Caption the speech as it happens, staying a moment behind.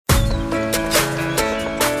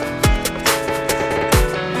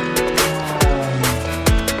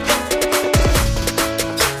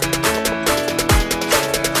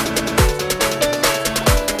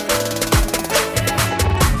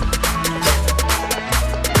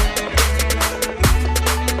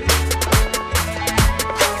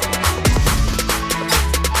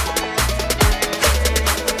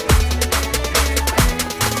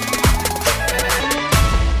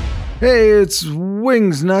Hey, it's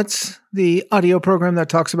Wings Nuts, the audio program that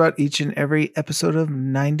talks about each and every episode of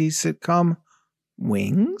 90s sitcom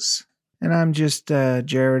Wings. And I'm just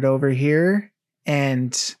Jared over here.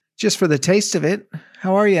 And just for the taste of it,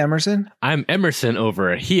 how are you, Emerson? I'm Emerson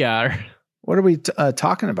over here. What are we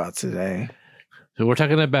talking about today? So we're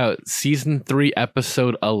talking about season 3,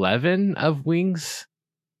 episode 11 of Wings,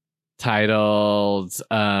 titled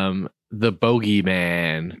The Bogey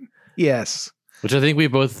Man. Yes. Which I think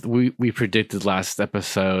we predicted last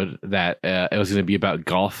episode that it was going to be about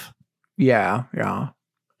golf. Yeah.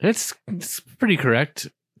 It's pretty correct.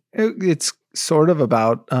 It's sort of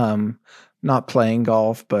about not playing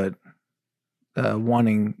golf, but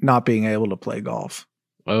not being able to play golf.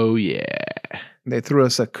 Oh, yeah. They threw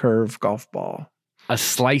us a curved golf ball. A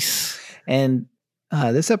slice. And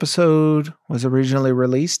this episode was originally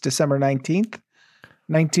released December 19th.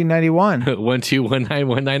 1991.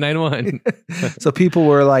 1219191. So people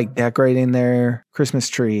were like decorating their Christmas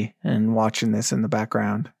tree and watching this in the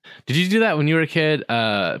background. Did you do that when you were a kid?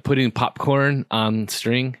 Putting popcorn on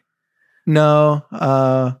string? No.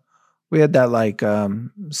 We had that like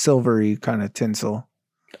silvery kind of tinsel.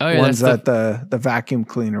 Oh, yeah, ones that the vacuum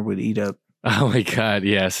cleaner would eat up. Oh my God.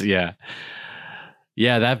 Yes. Yeah.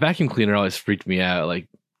 Yeah. That vacuum cleaner always freaked me out. Like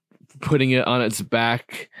putting it on its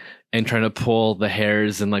back and trying to pull the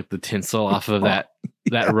hairs and like the tinsel off of that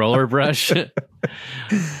roller brush.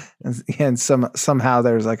 And somehow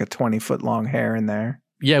there's like a 20-foot long hair in there.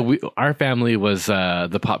 Yeah, our family was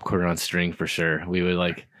the popcorn on string for sure. We would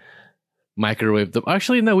like microwave them.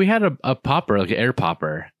 Actually, no, we had a popper, like an air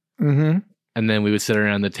popper. Mm-hmm. And then we would sit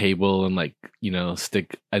around the table and like,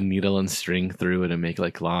 stick a needle and string through it and make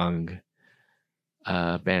like long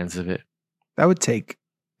bands of it. That would take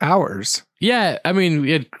hours. Yeah, I mean, we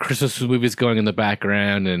had Christmas movies going in the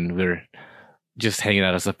background, and we were just hanging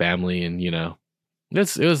out as a family, and it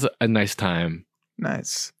was a nice time.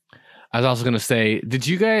 Nice. I was also gonna say,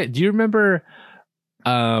 do you remember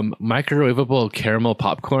microwavable caramel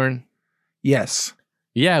popcorn? Yes.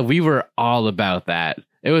 Yeah, we were all about that.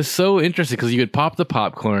 It was so interesting because you would pop the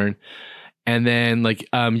popcorn, and then like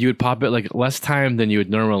you would pop it like less time than you would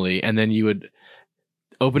normally, and then you would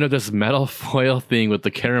open up this metal foil thing with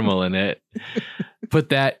the caramel in it, put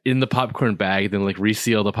that in the popcorn bag, then like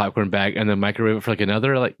reseal the popcorn bag, and then microwave it for like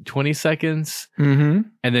another like 20 seconds. Mm-hmm.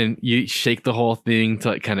 And then you shake the whole thing to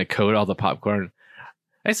like kind of coat all the popcorn.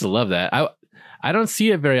 I used to love that. I don't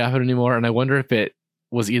see it very often anymore, and I wonder if it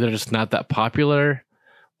was either just not that popular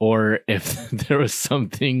or if there was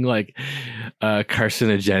something like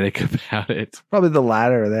carcinogenic about it. Probably the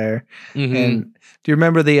latter there. Mm-hmm. And do you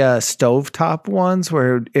remember the stovetop ones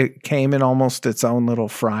where it came in almost its own little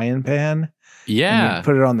frying pan? Yeah. You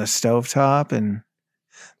put it on the stovetop, and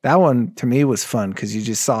that one to me was fun because you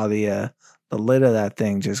just saw the lid of that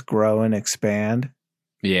thing just grow and expand.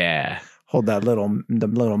 Yeah. Hold the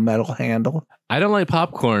little metal handle. I don't like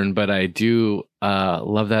popcorn, but I do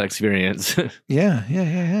love that experience.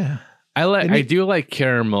 Yeah. I do like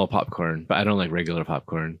caramel popcorn, but I don't like regular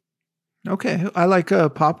popcorn. Okay, I like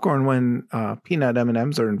popcorn when peanut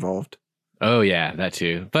M&Ms are involved. Oh yeah, that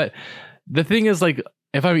too. But the thing is, like,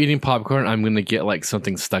 if I'm eating popcorn, I'm gonna get like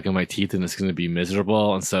something stuck in my teeth, and it's gonna be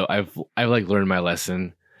miserable. And so I've like learned my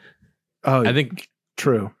lesson. Oh, I think.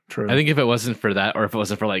 True. I think if it wasn't for that, or if it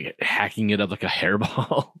wasn't for like hacking it up like a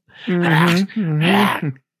hairball. Mm-hmm.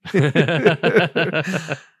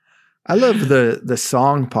 I love the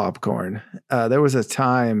song Popcorn. There was a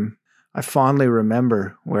time I fondly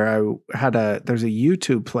remember where there's a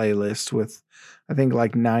YouTube playlist with I think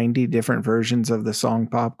like 90 different versions of the song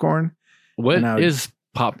Popcorn. What is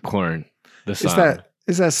Popcorn? The song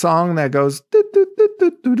is that song that goes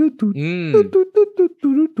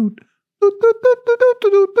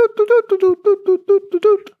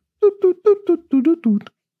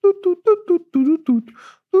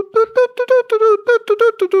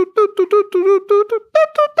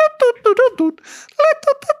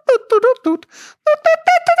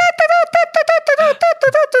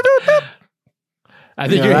I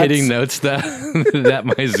think you're hitting notes that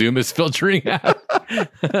my Zoom is filtering out.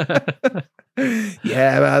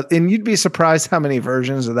 Yeah, and you'd be surprised how many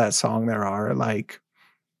versions of that song there are. Like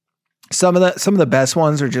some of the best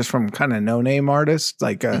ones are just from kind of no-name artists.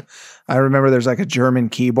 Like I remember there's like a German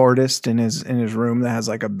keyboardist in his room that has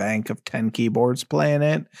like a bank of 10 keyboards playing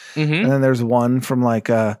it. Mm-hmm. And then there's one from like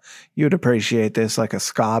you'd appreciate this, like a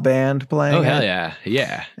ska band playing. Oh hell yeah,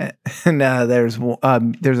 yeah. And there's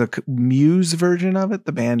a Muse version of it.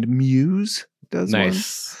 The band Muse does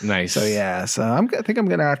nice. So yeah, I think I'm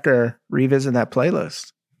gonna have to revisit that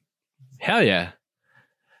playlist. Hell yeah.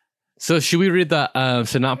 So should we read the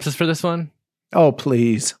synopsis for this one? Oh,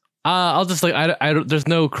 please. I'll just like I don't, there's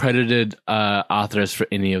no credited authors for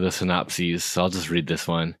any of the synopses, so I'll just read this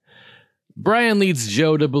one. Brian leads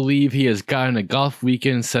Joe to believe he has gotten a golf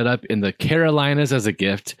weekend set up in the Carolinas as a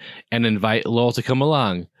gift and invite Lowell to come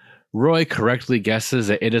along. Roy correctly guesses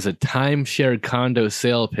that it is a timeshare condo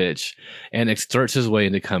sale pitch and extorts his way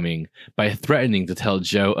into coming by threatening to tell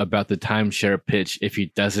Joe about the timeshare pitch if he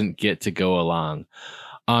doesn't get to go along.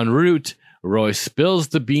 En route, Roy spills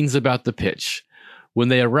the beans about the pitch. When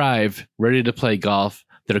they arrive, ready to play golf,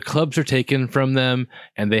 their clubs are taken from them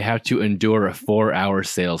and they have to endure a 4-hour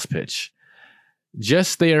sales pitch.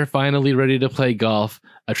 Just they are finally ready to play golf,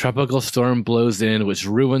 a tropical storm blows in which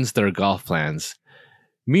ruins their golf plans.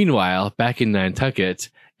 Meanwhile, back in Nantucket,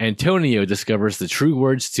 Antonio discovers the true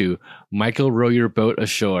words to Michael Row Your Boat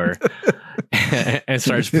Ashore and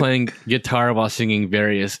starts playing guitar while singing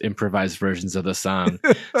various improvised versions of the song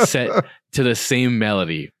set to the same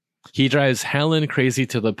melody. He drives Helen crazy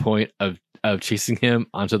to the point of chasing him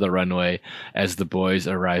onto the runway as the boys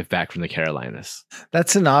arrive back from the Carolinas. That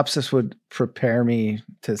synopsis would prepare me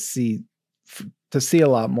to see a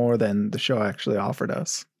lot more than the show actually offered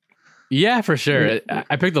us. Yeah, for sure.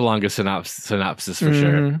 I picked the longest synopsis for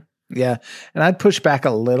sure. Yeah. And I'd push back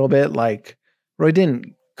a little bit. Like, Roy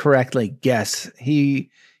didn't correctly guess. He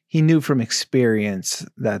knew from experience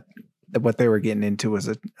that what they were getting into was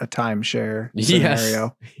a timeshare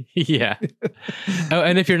scenario. Yes. Yeah. Oh,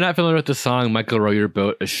 and if you're not familiar with the song Michael Row Your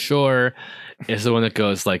Boat Ashore, is the one that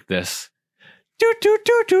goes like this. Michael,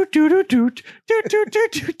 row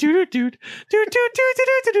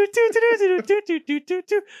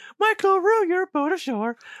your boat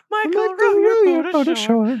ashore. Michael, row your boat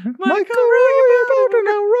ashore. Michael, row your boat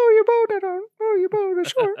ashore. Row your boat ashore. Row your boat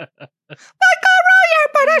ashore. Michael, row your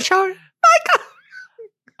boat ashore. Michael.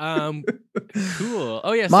 Cool.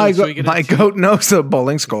 Oh yeah. So my goat knows the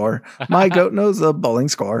bowling score. My goat knows the bowling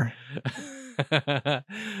score.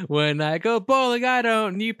 When I go bowling, I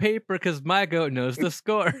don't need paper because my goat knows the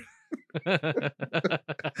score.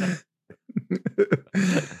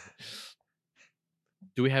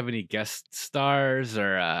 Do we have any guest stars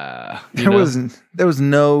or there was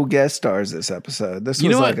no guest stars this episode. This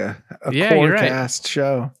was like a core cast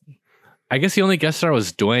show. I guess the only guest star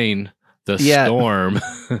was Dwayne the Storm.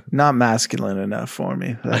 Not masculine enough for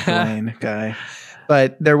me, that Dwayne guy.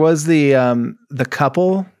 But there was the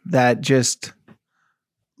couple that just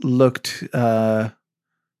looked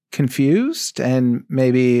confused and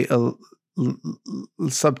maybe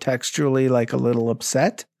subtextually like a little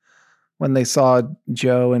upset when they saw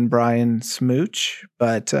Joe and Brian smooch,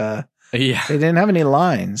 but they didn't have any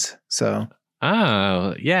lines. So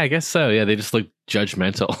I guess so. Yeah, they just looked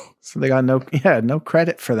judgmental. So they got no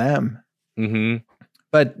credit for them. Mm-hmm.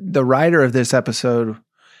 But the writer of this episode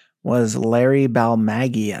was Larry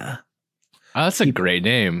Balmagia. Oh, that's a great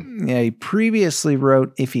name. Yeah, he previously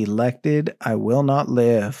wrote If Elected, I Will Not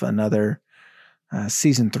Live, another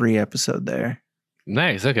season 3 episode there.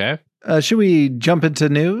 Nice, okay. Should we jump into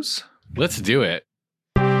news? Let's do it.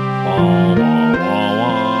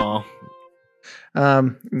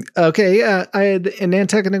 Okay, I had in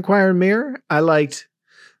Nantucket Enquirer Mirror, I liked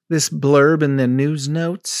this blurb in the news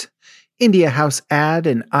notes. India House ad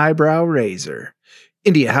and eyebrow raiser.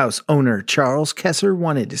 India House owner Charles Kesser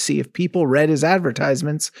wanted to see if people read his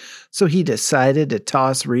advertisements, so he decided to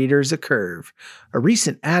toss readers a curve. A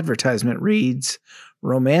recent advertisement reads,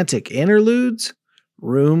 romantic interludes,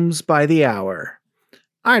 rooms by the hour.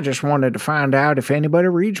 I just wanted to find out if anybody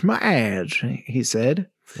reads my ads, he said.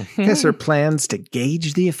 Kesser plans to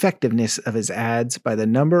gauge the effectiveness of his ads by the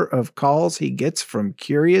number of calls he gets from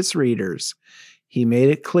curious readers. He made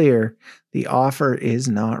it clear the offer is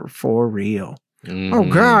not for real. Mm-hmm. Oh,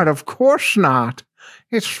 God, of course not.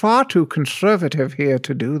 It's far too conservative here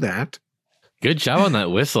to do that. Good job on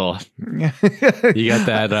that whistle. You got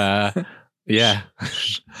that, yeah.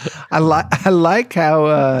 I like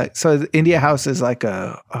how, so India House is like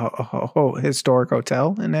a historic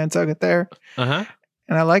hotel in Nantucket there. Uh-huh.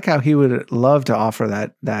 And I like how he would love to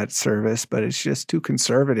offer that service, but it's just too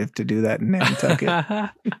conservative to do that in Nantucket.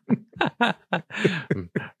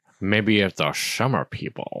 Maybe it's the summer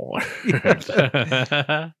people.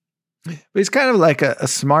 But he's kind of like a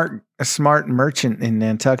smart merchant in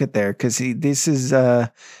Nantucket there, because he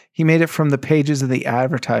made it from the pages of the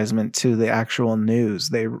advertisement to the actual news.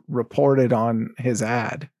 They reported on his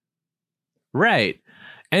ad. Right.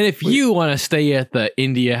 And if you want to stay at the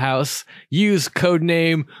India House, use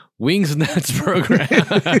codename Wings Nuts Program.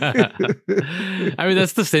 I mean,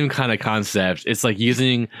 that's the same kind of concept. It's like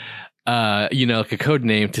using, like a code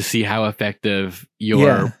name to see how effective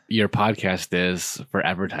your podcast is for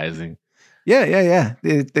advertising. Yeah.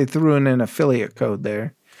 They threw in an affiliate code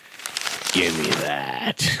there. Give me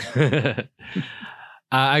that.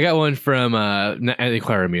 I got one from the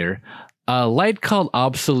Inquirer Mirror. A light called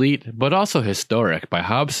obsolete, but also historic by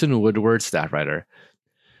Hobson Woodward, staff writer.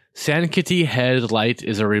 Sankitty Head Light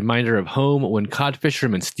is a reminder of home when cod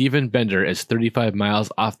fisherman Stephen Bender is 35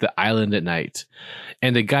 miles off the island at night,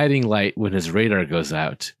 and a guiding light when his radar goes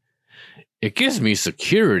out. It gives me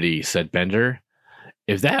security, said Bender.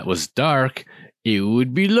 If that was dark, it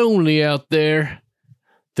would be lonely out there.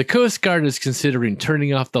 The Coast Guard is considering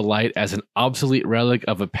turning off the light as an obsolete relic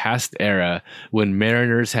of a past era when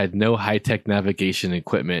mariners had no high-tech navigation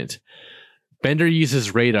equipment. Bender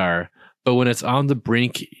uses radar, but when it's on the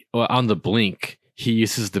blink, he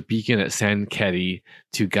uses the beacon at Sanketty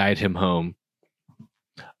to guide him home.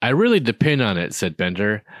 I really depend on it, said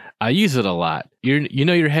Bender. I use it a lot. You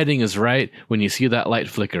know your heading is right when you see that light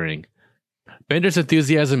flickering. Bender's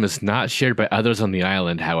enthusiasm is not shared by others on the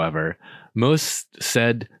island, however. Most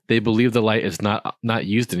said they believe the light is not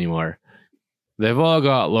used anymore. They've all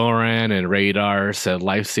got LORAN and radar, said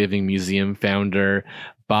Life-Saving Museum founder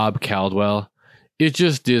Bob Caldwell. It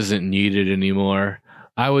just isn't needed anymore.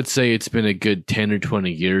 I would say it's been a good 10 or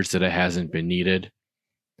 20 years that it hasn't been needed.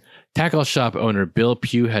 Tackle shop owner Bill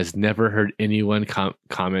Pugh has never heard anyone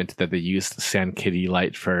comment that they used Sankitty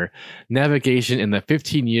light for navigation in the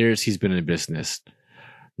 15 years he's been in business.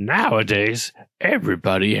 Nowadays,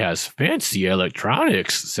 everybody has fancy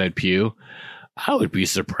electronics, said Pugh. I would be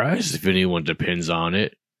surprised if anyone depends on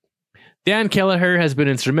it. Dan Kelleher has been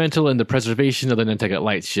instrumental in the preservation of the Nantucket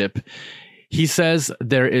Lightship. He says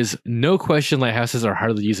there is no question lighthouses are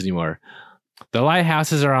hardly used anymore. The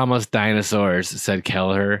lighthouses are almost dinosaurs, said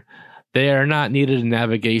Kelleher. They are not needed in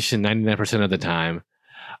navigation 99% of the time.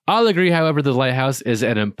 I'll agree, however, the lighthouse is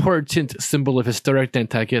an important symbol of historic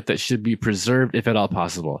Nantucket that should be preserved if at all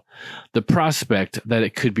possible. The prospect that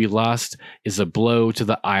it could be lost is a blow to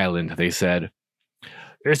the island, they said.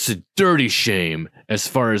 It's a dirty shame, as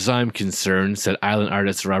far as I'm concerned, said island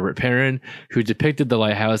artist Robert Perrin, who depicted the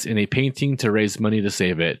lighthouse in a painting to raise money to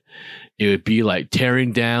save it. It would be like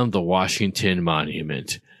tearing down the Washington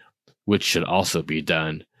Monument, which should also be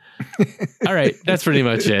done. All right, that's pretty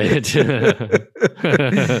much it.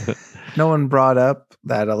 No one brought up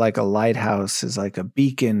that like a lighthouse is like a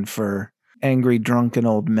beacon for angry, drunken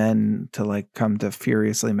old men to like come to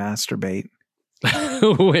furiously masturbate.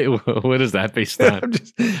 Wait, what is that based on?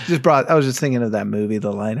 I was just thinking of that movie,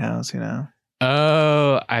 The Lighthouse, you know?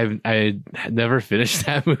 Oh, I never finished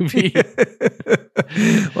that movie.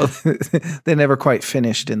 Well, they never quite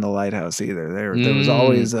finished in The Lighthouse either. There was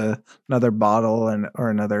always another bottle or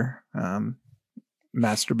another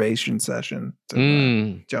masturbation session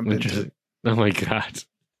to jump into. Oh my God.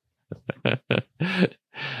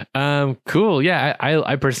 Cool. Yeah,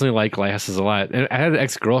 I personally like lighthouses a lot. And I had an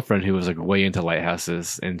ex-girlfriend who was like way into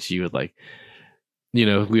lighthouses, and she would like, we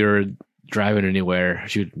were driving anywhere,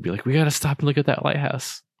 she would be like, we got to stop and look at that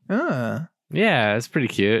lighthouse. Yeah, it's pretty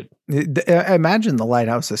cute. I imagine the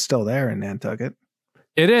lighthouse is still there in Nantucket.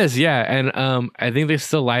 It is, yeah. And I think they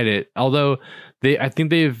still light it, although I think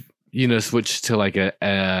they've switched to like a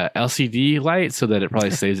LCD light so that it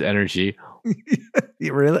probably saves energy.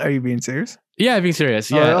 Really? Are you being serious? Yeah, I'm being serious.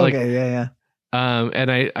 Yeah. Oh, okay. Yeah.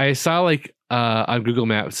 And I saw like on Google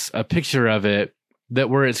Maps a picture of it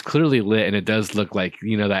where it's clearly lit, and it does look like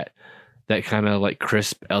that kind of like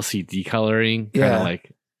crisp LCD coloring. Kind of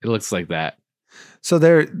like it looks like that. So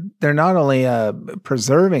they're not only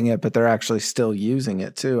preserving it, but they're actually still using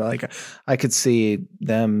it too. Like I could see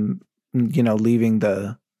them, leaving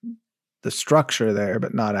the structure there,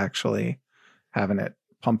 but not actually having it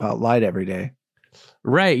pump out light every day.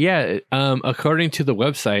 Right. Yeah. According to the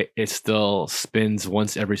website, it still spins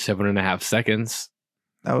once every 7.5 seconds.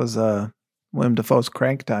 That was Willem Dafoe's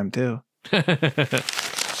Crank Time too.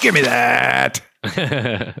 Give me that.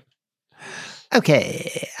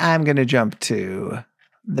 Okay, I'm going to jump to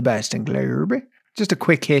the Boston Globe. Just a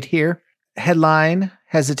quick hit here. Headline,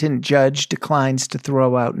 hesitant judge declines to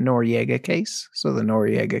throw out Noriega case. So the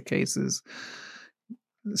Noriega case is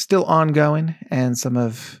still ongoing, and some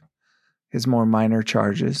of his more minor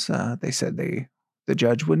charges, they said the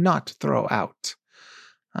judge would not throw out.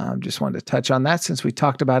 Just wanted to touch on that since we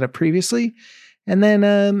talked about it previously. And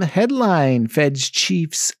then headline, Fed's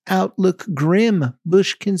chief's outlook grim.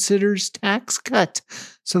 Bush considers tax cut.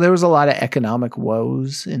 So there was a lot of economic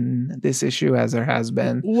woes in this issue, as there has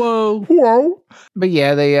been. Whoa. But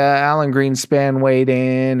yeah, the Alan Greenspan weighed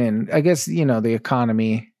in, and I guess, the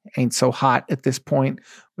economy ain't so hot at this point,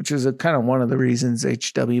 which is kind of one of the reasons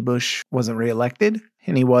H.W. Bush wasn't reelected.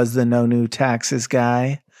 And he was the no new taxes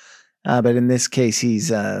guy. But in this case,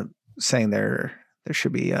 he's saying there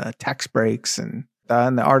should be tax breaks, and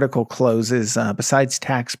And the article closes, besides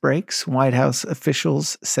tax breaks, White House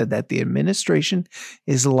officials said that the administration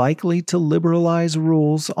is likely to liberalize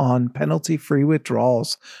rules on penalty-free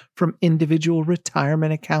withdrawals from individual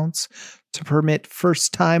retirement accounts to permit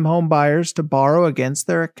first-time home buyers to borrow against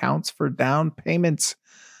their accounts for down payments.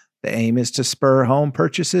 The aim is to spur home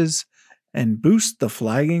purchases and boost the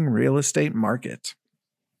flagging real estate market.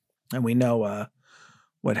 And we know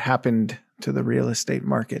what happened to the real estate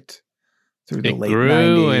market through the late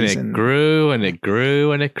 90s. And it grew and it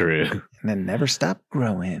grew and it grew. And then never stopped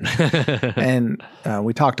growing. And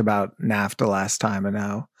we talked about NAFTA last time, and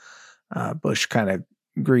now Bush kind of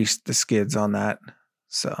greased the skids on that.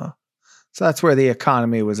 So that's where the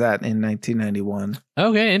economy was at in 1991.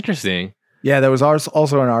 Okay, interesting. Yeah, there was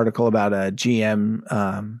also an article about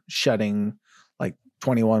GM shutting like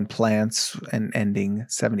 21 plants and ending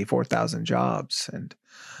 74,000 jobs. And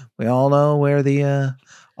we all know where the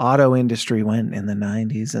auto industry went in the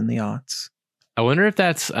 90s and the aughts. I wonder if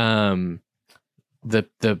that's the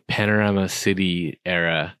Panorama City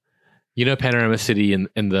era. You know Panorama City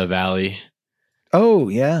in the Valley? Oh,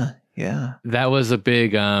 yeah. Yeah. That was a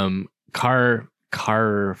big car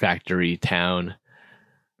factory town.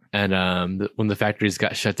 And when the factories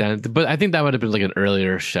got shut down, but I think that would have been like an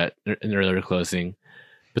earlier closing.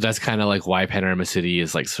 But that's kind of like why Panorama City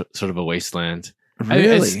is like sort of a wasteland.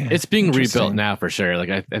 Really? It's being rebuilt now for sure. Like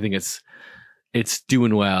I think it's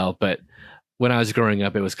doing well, but when I was growing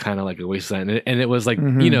up, it was kind of like a wasteland, and it was like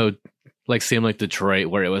like same like Detroit,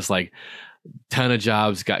 where it was like ton of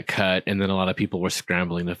jobs got cut, and then a lot of people were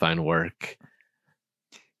scrambling to find work.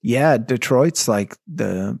 Yeah, Detroit's like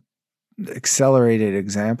the accelerated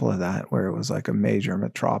example of that, where it was like a major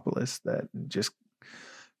metropolis that just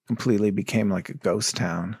completely became like a ghost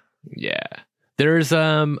town. Yeah. There's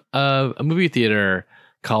a movie theater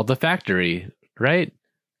called The Factory, right?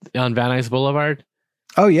 On Van Nuys Boulevard.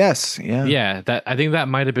 Oh, yes. Yeah. Yeah. I think that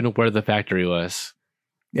might have been where The Factory was.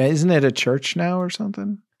 Yeah. Isn't it a church now or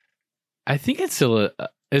something? I think it's still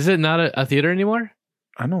is it not a theater anymore?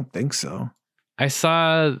 I don't think so. I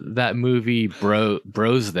saw that movie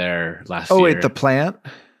Bros there last year. Oh, wait, The Plant?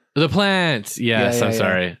 The Plant. Yes, I'm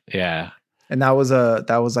sorry. Yeah. And that was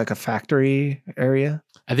like a factory area?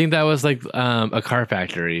 I think that was like a car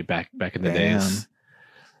factory back in the days.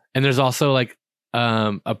 And there's also like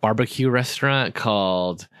a barbecue restaurant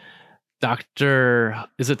called Dr.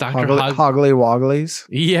 Is it Dr. Hoggly Wogglies?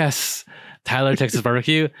 Yes. Tyler, Texas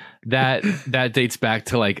Barbecue. That dates back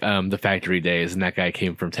to like the factory days, and that guy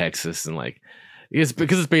came from Texas, and like it's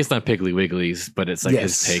because it's based on Piggly Wiggly's, but it's like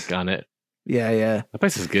his take on it. Yeah, yeah. That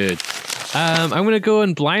place is good. I'm gonna go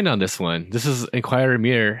in blind on this one. This is Inquirer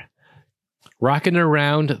Mirror. Rocking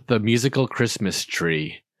Around the Musical Christmas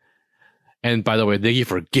Tree. And by the way, thank you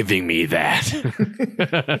for giving me that.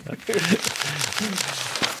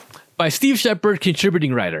 By Steve Shepard,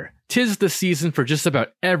 contributing writer. 'Tis the season for just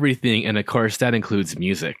about everything, and of course that includes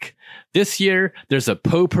music. This year, there's a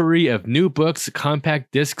potpourri of new books,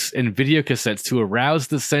 compact discs, and video cassettes to arouse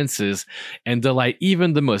the senses and delight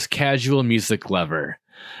even the most casual music lover.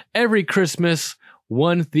 Every Christmas,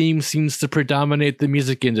 one theme seems to predominate the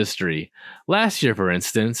music industry. Last year, for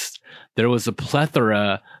instance, there was a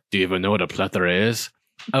plethora, do you even know what a plethora is?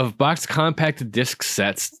 Of boxed compact disc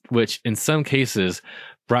sets, which in some cases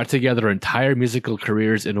brought together entire musical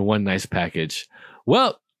careers in one nice package.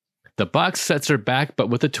 Well, the box sets are back, but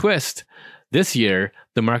with a twist. This year,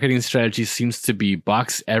 the marketing strategy seems to be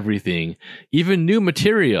box everything, even new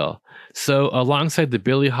material. So alongside the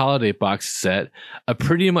Billie Holiday box set, a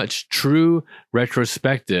pretty much true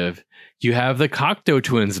retrospective, you have the Cocteau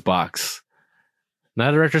Twins box.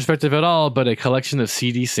 Not a retrospective at all, but a collection of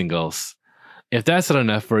CD singles. If that's not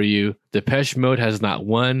enough for you, Depeche Mode has not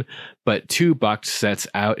one, but two box sets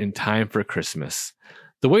out in time for Christmas.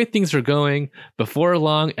 The way things are going, before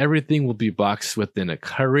long, everything will be boxed within a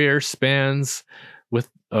career spans, with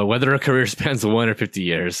whether a career spans 1 or 50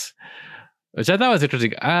 years. Which I thought was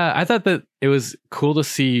interesting. I thought that it was cool to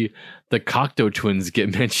see the Cocteau Twins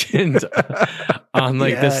get mentioned on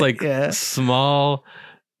like small,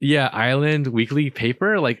 island weekly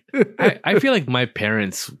paper. Like I feel like my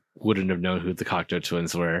parents wouldn't have known who the Cocteau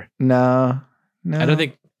Twins were. No. I don't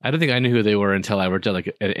think I knew who they were until I worked at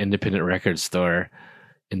like an independent record store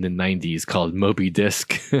in the 90s called Moby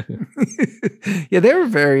Disc. Yeah, they were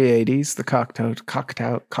very 80s, the Cocteau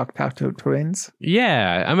Twins.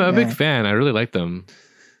 Yeah, I'm a big fan. I really like them.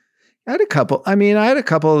 I had a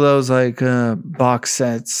couple of those like box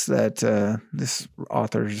sets that this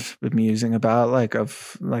author's been musing about, like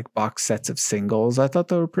of like box sets of singles. I thought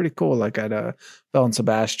they were pretty cool. Like I had a Belle and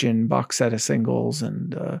Sebastian box set of singles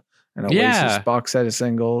and an Oasis box set of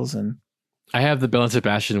singles. And I have the Bell and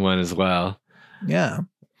Sebastian one as well. Yeah.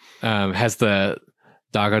 Has the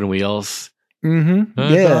dog on wheels. Mm-hmm.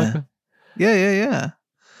 Yeah. Dog. Yeah.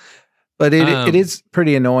 But it is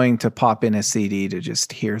pretty annoying to pop in a CD to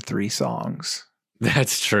just hear 3 songs.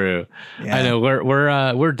 That's true. Yeah. I know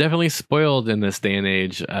we're definitely spoiled in this day and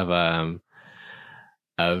age of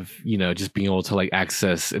just being able to like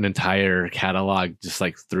access an entire catalog just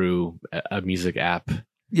like through a music app.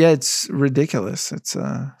 Yeah, it's ridiculous. It's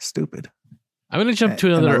stupid. I'm going to jump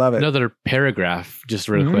to another paragraph just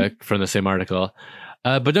real quick from the same article.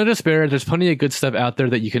 But don't despair. There's plenty of good stuff out there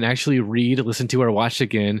that you can actually read, listen to, or watch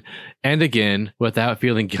again and again without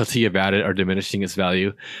feeling guilty about it or diminishing its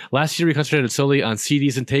value. Last year, we concentrated solely on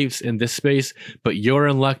CDs and tapes in this space, but you're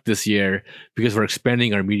in luck this year because we're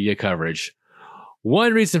expanding our media coverage.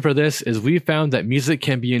 One reason for this is we found that music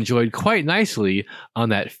can be enjoyed quite nicely on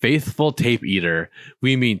that faithful tape eater.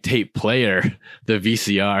 We mean tape player, the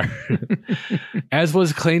VCR. As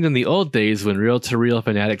was claimed in the old days when reel-to-reel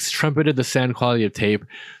fanatics trumpeted the sound quality of tape,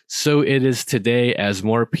 so it is today as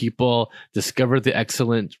more people discover the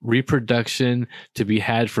excellent reproduction to be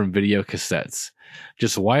had from video cassettes.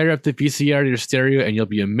 Just wire up the VCR to your stereo and you'll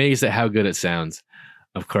be amazed at how good it sounds.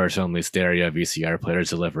 Of course, only stereo VCR players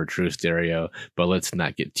deliver true stereo, but let's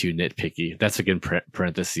not get too nitpicky. That's again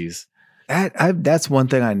parentheses. That's one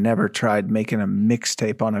thing I never tried, making a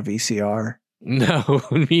mixtape on a VCR. No,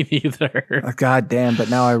 me neither. God damn, but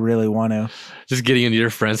now I really want to. Just getting into your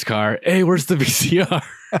friend's car. Hey, where's the VCR?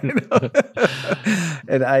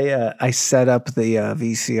 And I set up the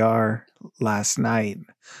VCR last night.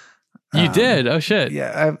 You did? Oh, shit.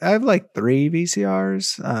 Yeah, I have like 3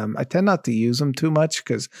 VCRs. I tend not to use them too much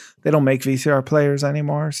because they don't make VCR players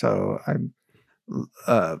anymore. So I'm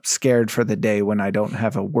scared for the day when I don't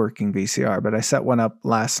have a working VCR. But I set one up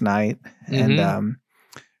last night and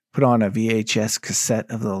put on a VHS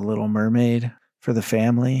cassette of The Little Mermaid for the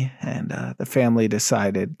family. And the family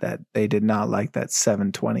decided that they did not like that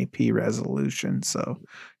 720p resolution. So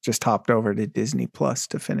just hopped over to Disney Plus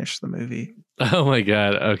to finish the movie. Oh my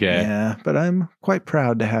God. Okay. Yeah, but I'm quite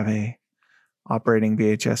proud to have a operating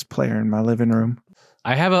VHS player in my living room.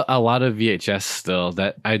 I have a lot of VHS still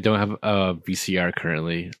that I don't have a VCR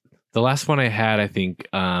currently. The last one I had, I think,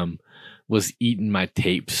 was eating my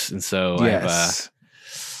tapes. And so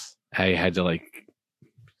I had to like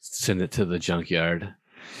send it to the junkyard.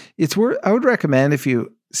 I would recommend if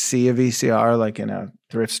you see a VCR like in a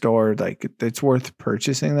thrift store, like it's worth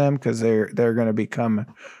purchasing them because they're going to become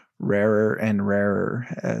rarer and rarer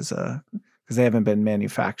because they haven't been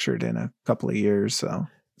manufactured in a couple of years.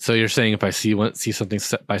 So you're saying if I see something,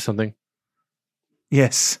 buy something?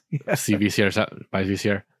 Yes. Yeah. See VCR, buy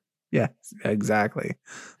VCR? Yeah, exactly.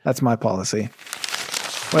 That's my policy.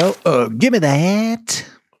 Well, give me that.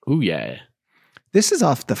 Ooh, yeah. This is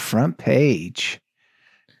off the front page.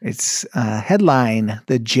 It's headline,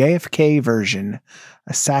 the JFK version,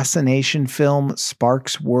 assassination film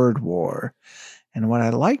sparks word war. And what I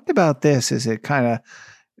liked about this is it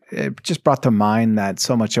just brought to mind that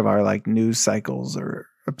so much of our like news cycles are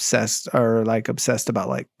obsessed about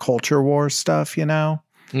like culture war stuff, you know?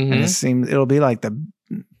 Mm-hmm. And it'll be like the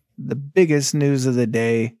biggest news of the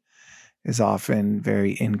day is often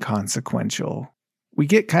very inconsequential. We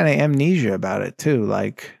get kind of amnesia about it too.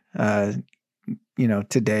 Like,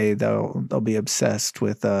 today they'll be obsessed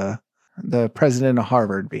with the president of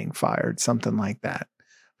Harvard being fired, something like that.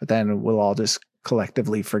 But then we'll all just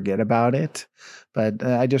collectively forget about it. But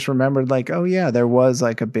I just remembered like, oh yeah, there was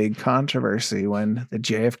like a big controversy when the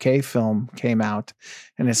JFK film came out,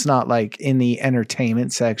 and it's not like in the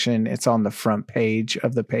entertainment section, it's on the front page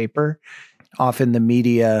of the paper. Often the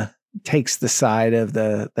media takes the side of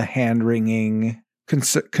the hand-wringing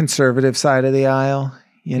conservative side of the aisle,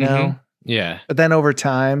 you know? Mm-hmm. Yeah. But then over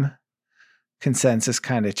time, consensus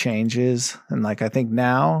kind of changes. And like, I think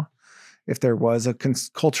now, if there was a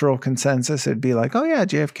cultural consensus, it'd be like, oh yeah,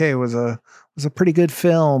 JFK was a pretty good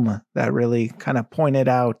film that really kind of pointed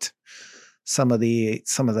out some of the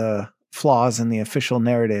flaws in the official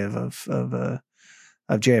narrative of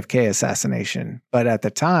JFK assassination. But at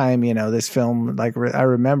the time, this film, like I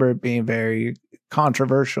remember it being very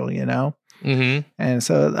controversial, Mm-hmm. And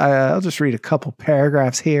so I'll just read a couple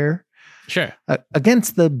paragraphs here. Sure.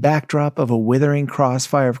 Against the backdrop of a withering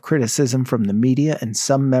crossfire of criticism from the media and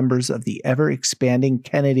some members of the ever-expanding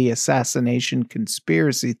Kennedy assassination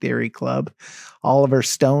conspiracy theory club, Oliver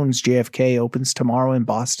Stone's JFK opens tomorrow in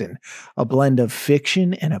Boston, a blend of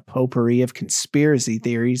fiction and a potpourri of conspiracy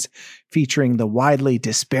theories featuring the widely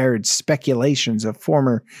disparaged speculations of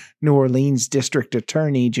former New Orleans District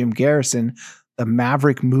Attorney Jim Garrison, the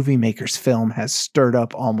Maverick movie maker's film has stirred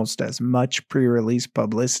up almost as much pre-release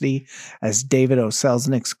publicity as David O.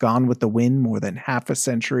 Selznick's Gone with the Wind more than half a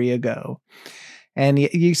century ago. And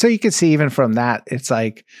so you can see even from that, it's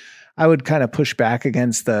like, I would kind of push back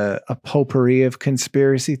against a potpourri of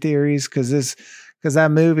conspiracy theories because that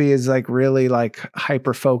movie is like really like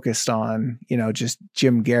hyper focused on, just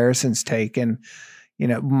Jim Garrison's take. And,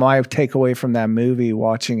 my takeaway from that movie,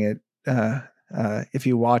 watching it, if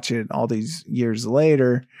you watch it all these years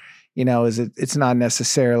later, is it's not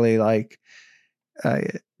necessarily like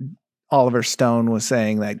Oliver Stone was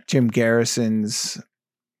saying that Jim Garrison's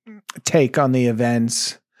take on the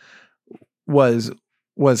events was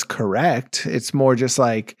correct. It's more just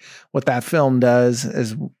like what that film does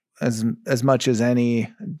as much as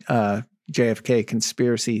any JFK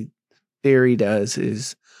conspiracy theory does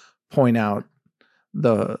is point out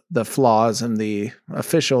the flaws in the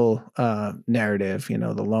official narrative,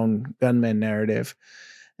 the lone gunman narrative.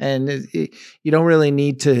 And you don't really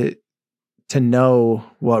need to know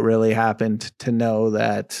what really happened to know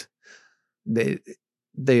that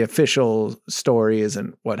the official story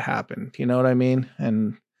isn't what happened. You know what I mean?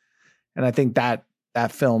 And I think that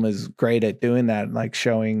film is great at doing that, like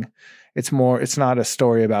showing it's not a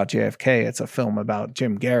story about JFK. It's a film about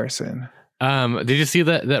Jim Garrison. Did you see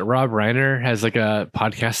that Rob Reiner has like a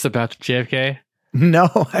podcast about JFK? No,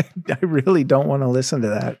 I really don't want to listen to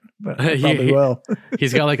that, but I probably will.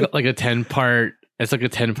 He's got like a 10-part. It's like a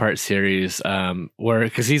 10-part series. Where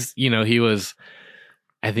because he was,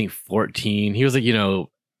 I think 14. He was like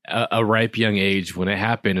a ripe young age when it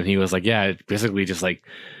happened, and he was like, yeah, basically just like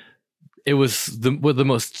it was the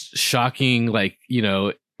most shocking like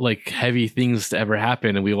heavy things to ever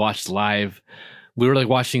happen, and we watched live. We were like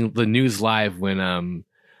watching the news live when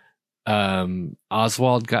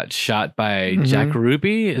Oswald got shot by Jack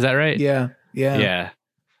Ruby. Is that right? Yeah.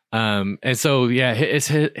 And so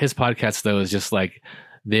his podcast though is just like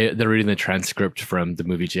they're reading the transcript from the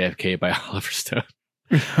movie JFK by Oliver Stone.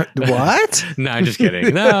 What? No, I'm just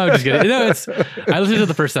kidding. No, I listened to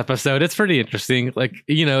the first episode. It's pretty interesting. Like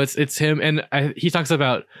it's him, and he talks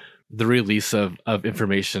about the release of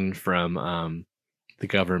information from the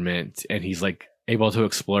government, and he's like able to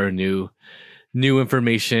explore new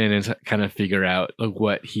information and kind of figure out like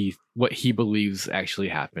what he believes actually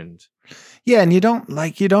happened. Yeah, and you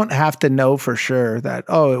don't have to know for sure that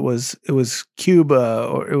it was Cuba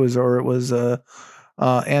or it was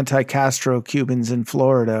anti-Castro Cubans in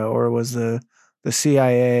Florida, or it was the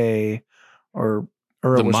CIA or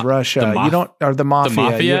it was Russia. Or the mafia. The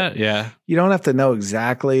mafia, You don't have to know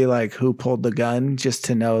exactly like who pulled the gun just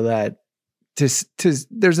to know that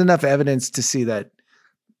there's enough evidence to see that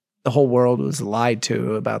the whole world was lied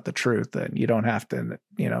to about the truth, and you don't have to,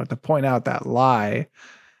 to point out that lie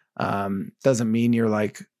doesn't mean you're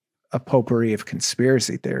like a potpourri of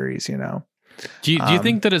conspiracy theories, Do you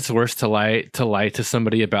think that it's worse to lie to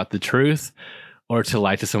somebody about the truth or to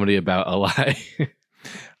lie to somebody about a lie?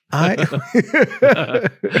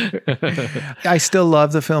 I still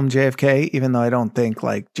love the film JFK, even though I don't think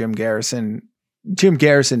like Jim Garrison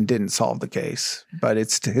didn't solve the case, but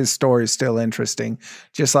his story is still interesting.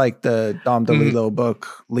 Just like the Dom DeLillo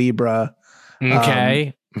book, Libra.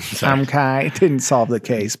 Okay. Okay. Didn't solve the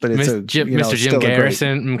case, but it's Mr. Jim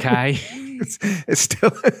Garrison. Okay. It's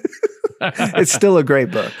still, it's still a great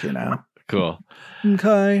book, Cool.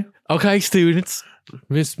 Okay, students.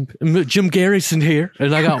 Jim Garrison here,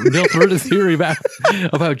 and I got nailed through the theory about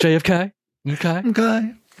JFK.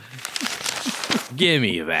 Okay. Give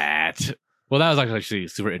me that. Well, that was actually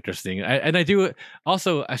super interesting. I do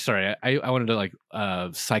also. Sorry, I wanted to like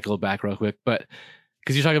cycle back real quick, but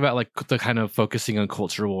because you talk about like the kind of focusing on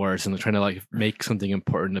culture wars and trying to like make something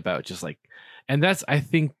important about just like, and that's I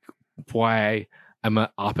think why I'm an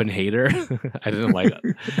Oppenhater. I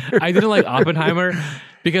didn't like Oppenheimer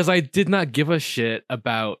because I did not give a shit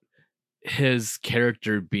about his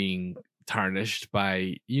character being tarnished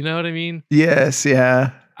by, you know what I mean? Yes,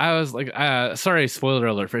 yeah. I was like, sorry, spoiler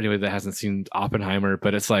alert for anybody that hasn't seen Oppenheimer,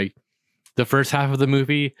 but it's like the first half of the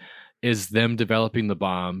movie is them developing the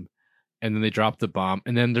bomb, and then they drop the bomb,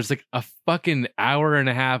 and then there's like a fucking hour and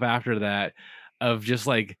a half after that of just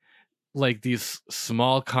like these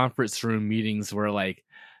small conference room meetings where like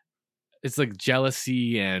it's like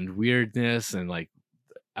jealousy and weirdness and like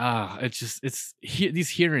these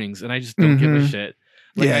hearings, and I just don't give a shit.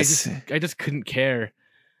 Like yes. I just couldn't care.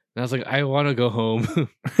 And I was like, I want to go home.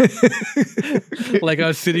 Like I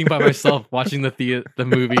was sitting by myself watching the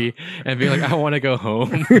movie and being like, I want to go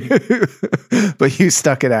home. But you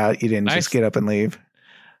stuck it out. You didn't just get up and leave.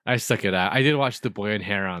 I stuck it out. I did watch The Boy and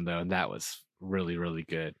Heron though, and that was really, really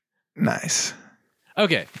good. Nice.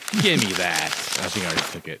 Okay, give me that. I think I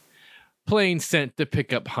already took it. Plane sent to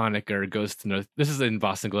pick up Honecker goes to North. This is in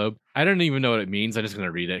Boston Globe. I don't even know what it means. I'm just going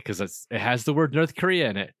to read it because it has the word North Korea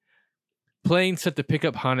in it. Plane sent to pick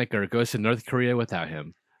up Honecker goes to North Korea without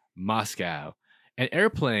him. Moscow. An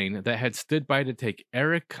airplane that had stood by to take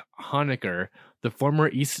Erich Honecker, the former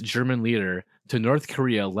East German leader, to North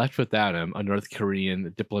Korea left without him, a North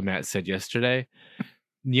Korean diplomat said yesterday.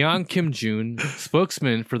 Nyang Kim-jun,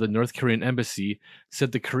 spokesman for the North Korean embassy,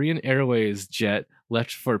 said the Korean Airways jet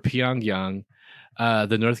left for Pyongyang,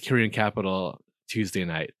 the North Korean capital, Tuesday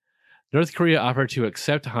night. North Korea offered to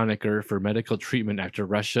accept Honecker for medical treatment after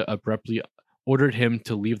Russia abruptly ordered him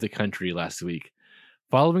to leave the country last week.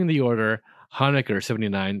 Following the order, Honecker,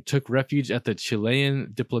 79, took refuge at the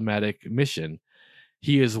Chilean diplomatic mission.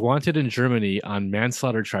 He is wanted in Germany on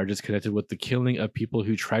manslaughter charges connected with the killing of people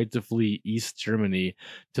who tried to flee East Germany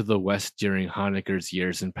to the west during Honecker's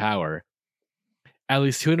years in power. At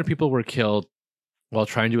least 200 people were killed while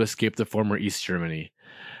trying to escape the former East Germany.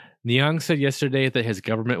 Niang said yesterday that his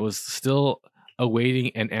government was still awaiting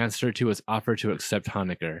an answer to his offer to accept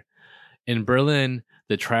Honecker. In Berlin,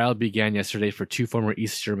 the trial began yesterday for two former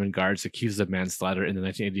East German guards accused of manslaughter in the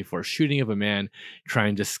 1984 shooting of a man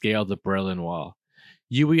trying to scale the Berlin Wall.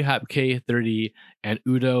 Yui Hapke, 30, and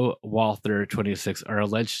Udo Walther, 26, are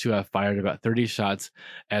alleged to have fired about 30 shots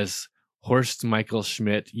as Horst Michael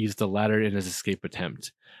Schmidt used the latter in his escape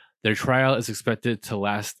attempt. Their trial is expected to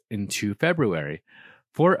last into February.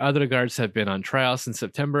 4 other guards have been on trial since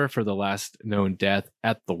September for the last known death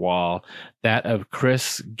at the wall, that of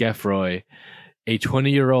Chris Geffroy, a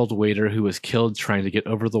 20-year-old waiter who was killed trying to get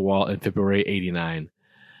over the wall in February 89.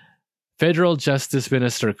 Federal Justice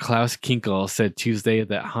Minister Klaus Kinkel said Tuesday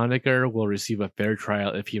that Honecker will receive a fair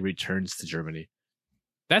trial if he returns to Germany.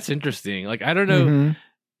 That's interesting. Like, I don't know. Mm-hmm.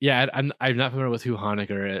 Yeah, I'm not familiar with who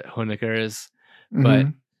Honecker is, but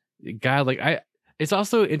God, like it's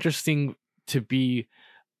also interesting to be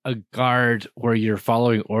a guard where you're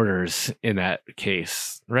following orders in that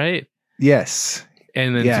case, right? Yes.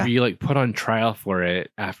 And then to be like put on trial for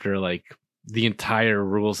it after like the entire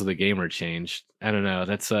rules of the game are changed. I don't know.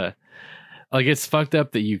 That's like it's fucked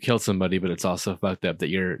up that you killed somebody, but it's also fucked up that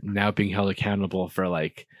you're now being held accountable for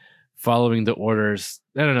like following the orders.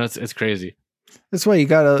 I don't know. It's crazy. That's why you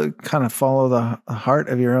got to kind of follow the heart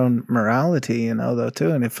of your own morality, you know, though,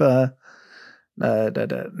 too. And if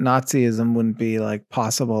Nazism wouldn't be like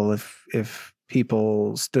possible if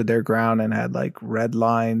people stood their ground and had like red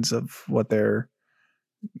lines of what they're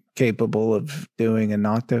capable of doing and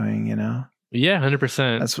not doing, you know? Yeah,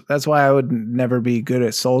 100%. That's why I would never be good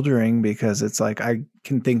at soldiering, because it's like I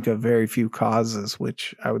can think of very few causes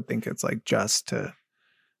which I would think it's like just to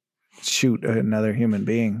shoot another human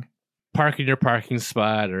being. Park in your parking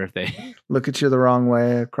spot, or if they look at you the wrong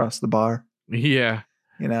way across the bar. Yeah.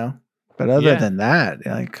 You know? But other than that,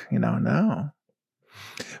 like, you know, no.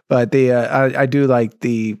 But the I do like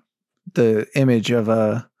the image of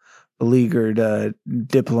a beleaguered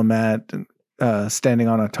diplomat standing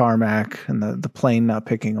on a tarmac and the plane not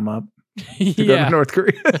picking him up to go to North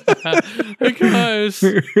Korea. Hey guys.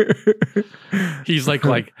 He's like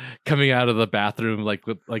coming out of the bathroom like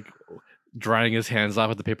with like drying his hands off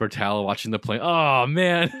with the paper towel, watching the plane. Oh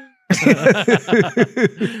man. I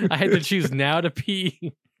had to choose now to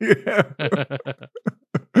pee. Yeah.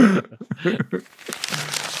 Well,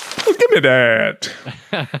 give me that.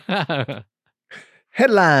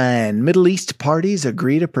 Headline: Middle East parties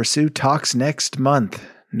agree to pursue talks next month.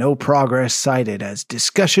 No progress cited as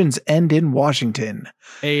discussions end in Washington.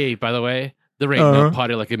 Hey, by the way, there ain't no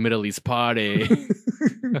party like a Middle East party.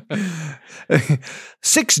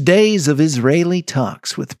 6 days of Israeli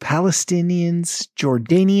talks with Palestinians,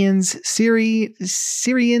 Jordanians,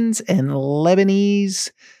 Syrians, and Lebanese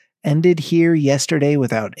ended here yesterday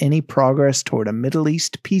without any progress toward a Middle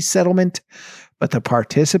East peace settlement, but the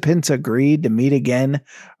participants agreed to meet again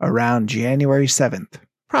around January 7th,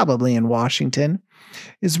 probably in Washington.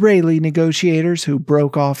 Israeli negotiators who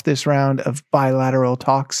broke off this round of bilateral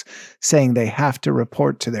talks, saying they have to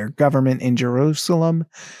report to their government in Jerusalem,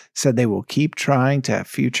 said they will keep trying to have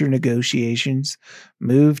future negotiations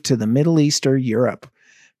move to the Middle East or Europe.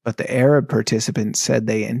 But the Arab participants said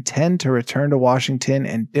they intend to return to Washington,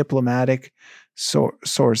 and diplomatic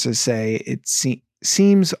sources say it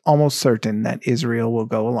seems almost certain that Israel will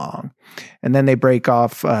go along. And then they break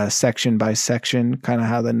off section by section, kind of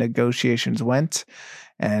how the negotiations went.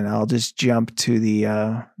 And I'll just jump to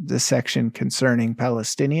the section concerning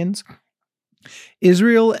Palestinians.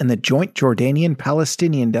 Israel and the joint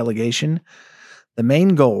Jordanian-Palestinian delegation The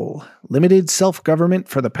main goal, limited self-government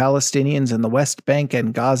for the Palestinians in the West Bank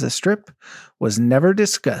and Gaza Strip, was never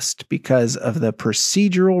discussed because of the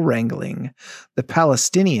procedural wrangling. The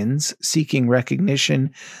Palestinians, seeking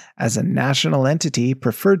recognition as a national entity,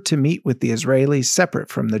 preferred to meet with the Israelis separate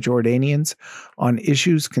from the Jordanians on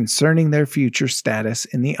issues concerning their future status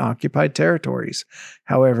in the occupied territories.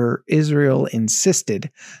 However, Israel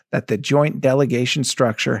insisted that the joint delegation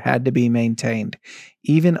structure had to be maintained,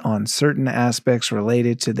 even on certain aspects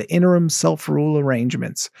related to the interim self-rule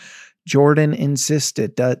arrangements. Jordan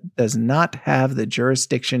insisted that does not have the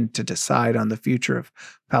jurisdiction to decide on the future of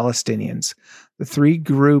Palestinians. The three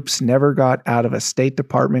groups never got out of a State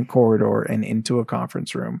Department corridor and into a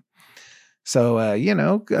conference room. So,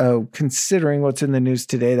 considering what's in the news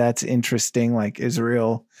today, that's interesting. Like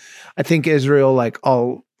Israel, I think Israel, like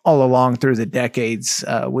all along through the decades,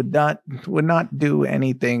 would not do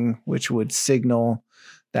anything which would signal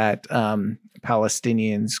that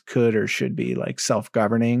Palestinians could or should be like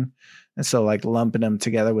self-governing. And so like lumping them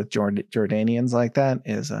together with Jordanians like that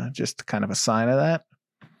is just kind of a sign of that.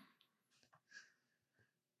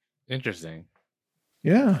 Interesting.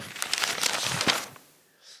 Yeah.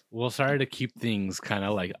 Well, sorry to keep things kind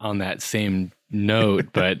of like on that same note,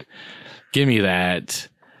 but give me that.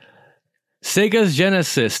 Sega's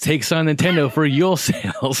Genesis takes on Nintendo for Yule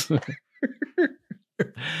sales.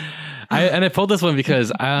 I pulled this one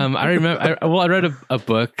because I remember I read a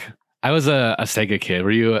book. I was a Sega kid.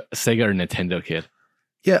 Were you a Sega or Nintendo kid?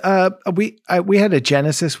 Yeah, we had a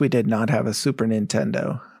Genesis. We did not have a Super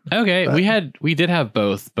Nintendo. Okay, we did have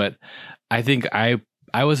both, but I think I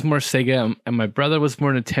was more Sega and my brother was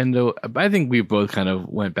more Nintendo. I think we both kind of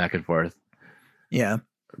went back and forth. Yeah,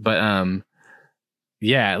 but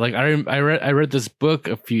yeah, like I read this book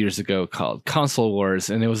a few years ago called Console Wars,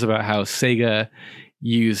 and it was about how Sega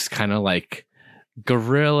used kind of like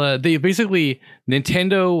guerrilla. They basically,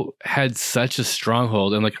 Nintendo had such a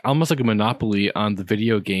stronghold and like almost like a monopoly on the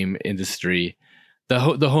video game industry, the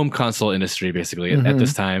home console industry basically at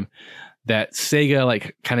this time, that Sega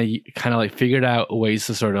like kind of like figured out ways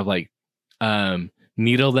to sort of like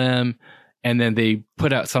needle them, and then they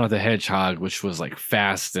put out Sonic the Hedgehog, which was like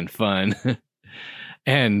fast and fun.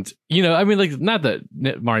 And, I mean, like, not that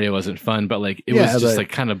Mario wasn't fun, but like, it was just like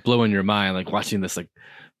kind of blowing your mind, like watching this like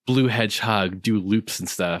blue hedgehog do loops and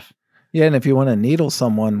stuff. Yeah. And if you want to needle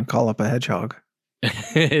someone, call up a hedgehog.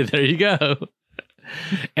 There you go.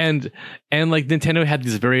 And like Nintendo had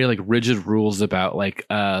these very like rigid rules about like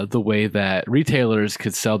the way that retailers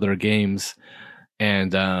could sell their games.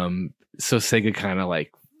 And so Sega kind of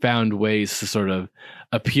like found ways to sort of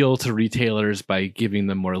appeal to retailers by giving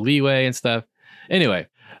them more leeway and stuff. Anyway,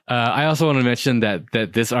 I also want to mention that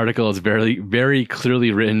this article is very, very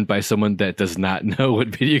clearly written by someone that does not know what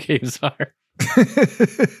video games are.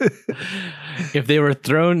 If they were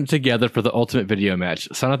thrown together for the ultimate video match,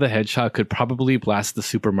 Sonic the Hedgehog could probably blast the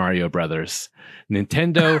Super Mario Brothers.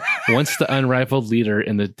 Nintendo, once the unrivaled leader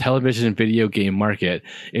in the television video game market,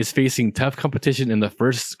 is facing tough competition in the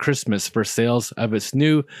first Christmas for sales of its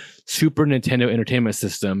new Super Nintendo Entertainment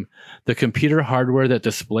System, the computer hardware that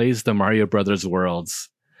displays the Mario Brothers worlds.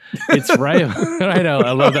 Its rival, I know,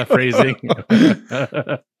 I love that phrasing.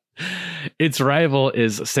 Its rival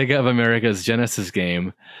is Sega of America's Genesis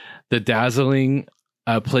game, the dazzling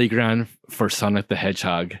playground for Sonic the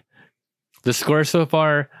Hedgehog. The score so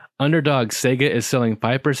far: underdog Sega is selling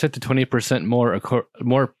 5% to 20%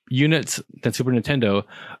 more units than Super Nintendo,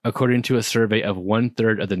 according to a survey of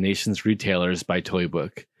 1/3 of the nation's retailers by Toy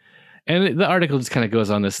Book. And the article just kind of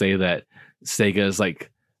goes on to say that Sega is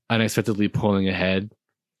like unexpectedly pulling ahead.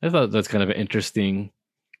 I thought that's kind of an interesting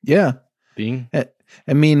thing.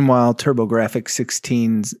 And meanwhile,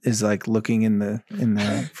 TurboGrafx-16 is like looking in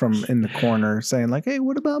the corner, saying like, "Hey,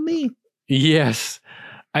 what about me?" Yes,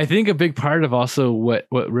 I think a big part of also what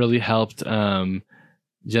really helped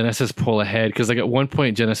Genesis pull ahead, because like at one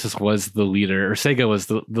point Genesis was the leader, or Sega was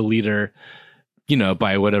the leader,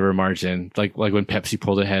 by whatever margin, like when Pepsi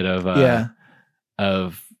pulled ahead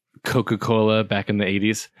of Coca-Cola back in the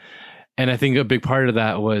 80s. And I think a big part of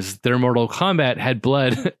that was their Mortal Kombat had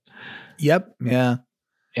blood. Yep. Yeah.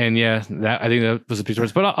 And I think that was a big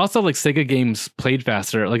difference. But also like Sega games played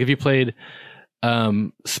faster. Like if you played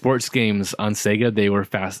sports games on Sega, they were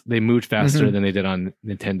fast. They moved faster than they did on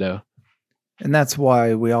Nintendo. And that's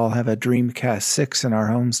why we all have a Dreamcast 6 in our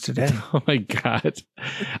homes today. Oh my God.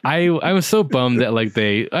 I was so bummed that like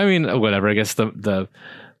whatever. I guess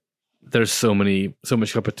there's so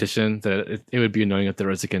much competition that it would be annoying if there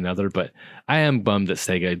was like another, but I am bummed that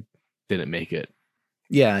Sega didn't make it.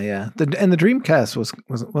 Yeah. And the Dreamcast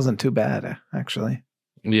wasn't too bad, actually.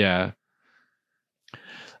 Yeah.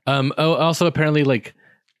 Also apparently, like,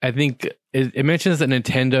 I think it mentions that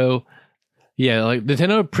Nintendo. Yeah, like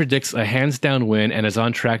Nintendo predicts a hands down win and is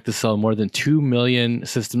on track to sell more than 2 million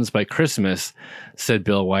systems by Christmas, said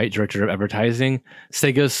Bill White, director of advertising.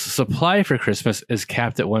 Sega's supply for Christmas is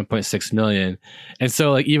capped at 1.6 million. And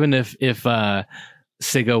so like even if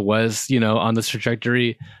Sega was, on this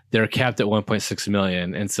trajectory, they're capped at 1.6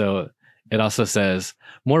 million. And so it also says,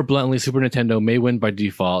 more bluntly, Super Nintendo may win by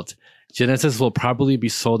default. Genesis will probably be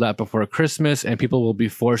sold out before Christmas, and people will be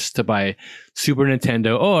forced to buy Super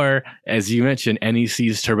Nintendo or, as you mentioned,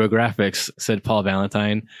 NEC's TurboGrafx, said Paul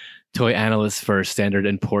Valentine, toy analyst for Standard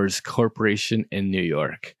 & Poor's Corporation in New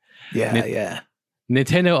York. Yeah.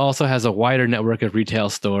 Nintendo also has a wider network of retail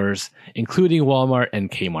stores, including Walmart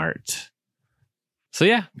and Kmart. So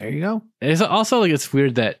yeah. There you go. It's also like it's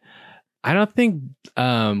weird that I don't think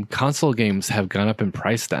console games have gone up in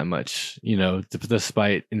price that much,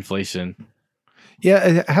 despite inflation.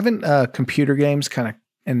 Yeah, haven't computer games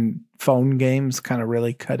and phone games kind of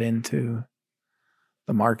really cut into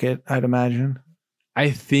the market, I'd imagine?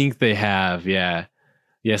 I think they have, yeah.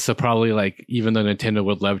 Yeah, so probably like even though Nintendo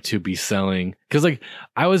would love to be selling, because like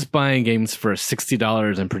I was buying games for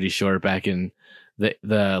 $60, I'm pretty sure, back in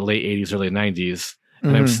the late 80s, early 90s.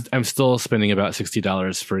 And I'm still spending about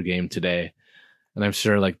 $60 for a game today. And I'm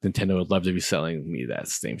sure like Nintendo would love to be selling me that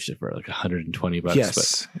same shit for like $120.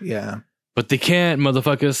 Yes. But they can't,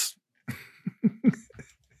 motherfuckers.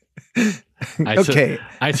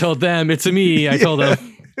 I told them, it's a me. I told them.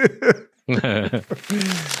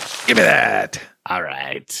 Give me that. All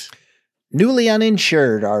right. Newly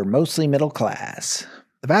uninsured are mostly middle class.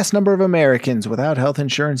 The vast number of Americans without health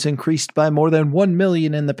insurance increased by more than 1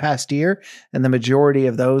 million in the past year, and the majority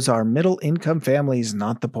of those are middle-income families,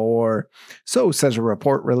 not the poor. So says a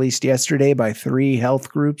report released yesterday by 3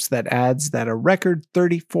 health groups that adds that a record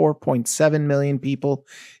 34.7 million people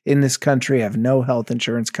in this country have no health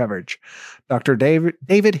insurance coverage. Dr. David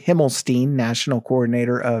Himmelstein, National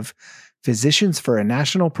Coordinator of Physicians for a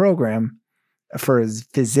National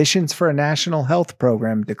Health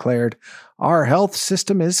Program, declared, "Our health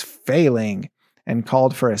system is failing," and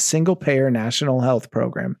called for a single-payer national health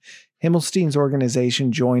program. Himmelstein's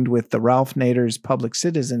organization joined with the Ralph Nader's Public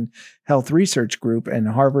Citizen Health Research Group and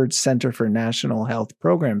Harvard's Center for National Health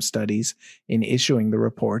Program Studies in issuing the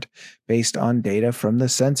report based on data from the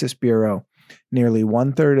Census Bureau. Nearly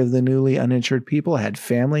 1/3 of the newly uninsured people had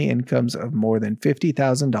family incomes of more than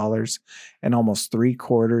 $50,000, and almost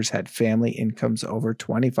 3/4 had family incomes over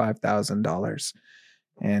 $25,000.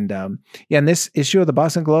 And and this issue of the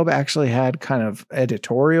Boston Globe actually had kind of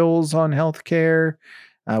editorials on healthcare,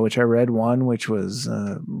 which I read one which was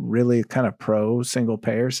really kind of pro single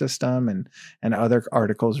payer system, and other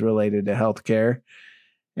articles related to healthcare.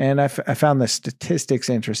 And I found the statistics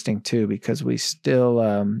interesting too, because we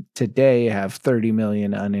still today have 30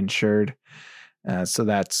 million uninsured. So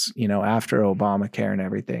that's, after Obamacare and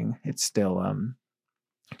everything, it's still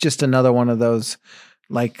just another one of those,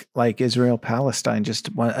 like Israel Palestine,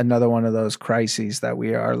 another one of those crises that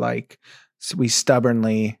we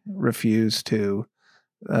stubbornly refuse to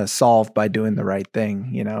solve by doing the right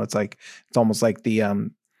thing. It's almost like the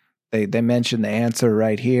They mention the answer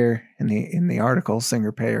right here in the article,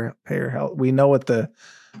 single payer health. We know what the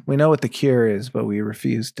cure is, but we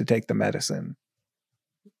refuse to take the medicine.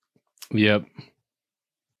 Yep.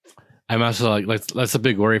 I'm also like that's a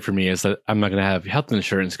big worry for me, is that I'm not going to have health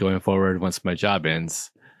insurance going forward once my job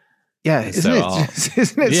ends. Yeah,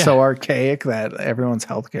 isn't it so archaic that everyone's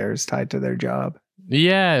healthcare is tied to their job?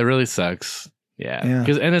 Yeah, it really sucks. Yeah.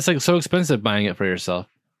 And it's like so expensive buying it for yourself.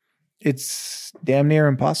 It's damn near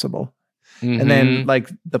impossible. Mm-hmm. And then like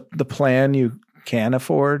the plan you can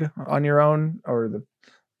afford on your own, or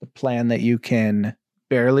the plan that you can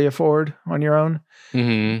barely afford on your own,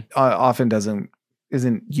 often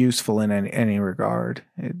isn't useful in any regard.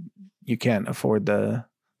 You can't afford the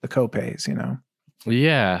copays,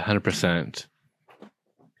 Yeah, 100%.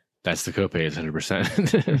 That's the copays,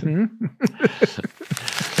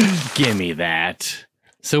 100%. Give me that.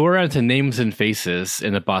 So we're on to names and faces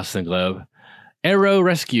in the Boston Globe. Aero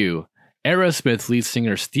Rescue. Aerosmith lead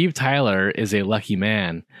singer Steve Tyler is a lucky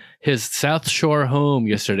man. His South Shore home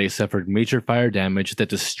yesterday suffered major fire damage that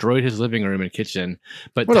destroyed his living room and kitchen.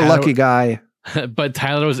 But what a lucky guy. But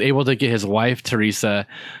Tyler was able to get his wife, Teresa,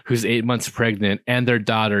 who's 8 months pregnant, and their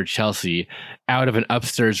daughter, Chelsea, out of an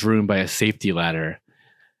upstairs room by a safety ladder.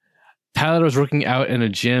 Tyler was working out in a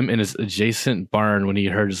gym in his adjacent barn when he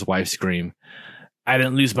heard his wife scream, "I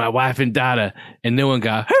didn't lose my wife and daughter, and no one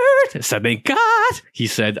got hurt, so thank God," he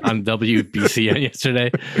said on WBCN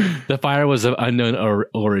yesterday. The fire was of unknown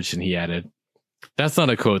origin, he added. That's not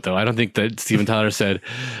a quote, though. I don't think that Steven Tyler said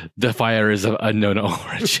the fire is of unknown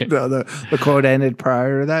origin. No, the quote ended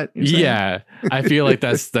prior to that. Yeah, I feel like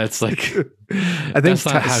that's like. I think that's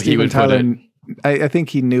not how Steven he would Tyler. put it. I think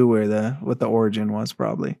he knew what the origin was.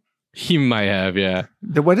 Probably. He might have, yeah.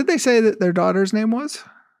 What did they say that their daughter's name was?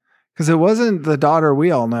 Because it wasn't the daughter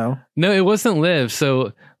we all know. No, it wasn't Liv.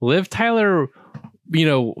 So Liv Tyler,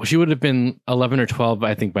 she would have been 11 or 12,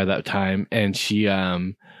 I think, by that time, and she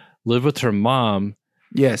lived with her mom.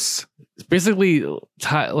 Yes. Basically,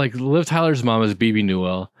 like Liv Tyler's mom is Bebe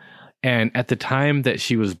Newell, and at the time that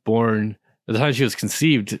she was born, at the time she was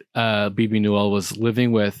conceived, Bebe Newell was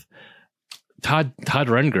living with Todd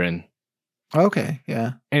Rundgren. Okay,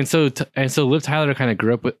 yeah. And so Liv Tyler kind of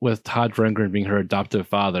grew up with Todd Rundgren being her adoptive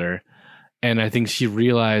father, and I think she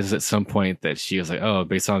realized at some point that she was like, oh,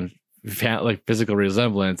 based on like physical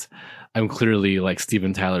resemblance, I'm clearly like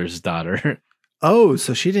Steven Tyler's daughter. Oh,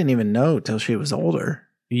 so she didn't even know till she was older.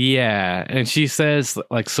 Yeah, and she says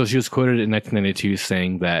like, so she was quoted in 1992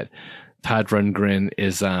 saying that Todd Rundgren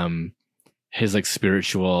is his like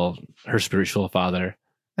her spiritual father.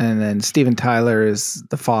 And then Steven Tyler is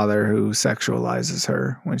the father who sexualizes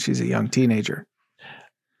her when she's a young teenager.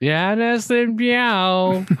 Yeah, that's the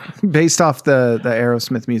meow. Based off the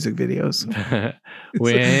Aerosmith music videos.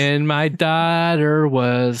 When my daughter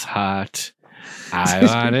was hot, I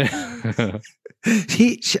wanted.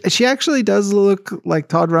 She actually does look like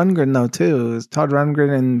Todd Rundgren though too. Todd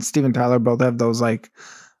Rundgren and Steven Tyler both have those like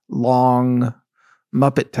long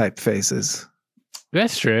Muppet type faces.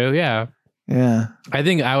 That's true. Yeah. Yeah. I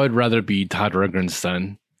think I would rather be Todd Rundgren's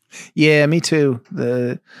son. Yeah, me too.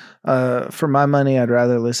 For my money, I'd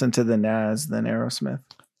rather listen to the Nas than Aerosmith.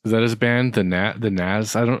 Is that his band, the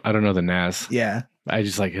Nas? I don't know the Nas. Yeah. I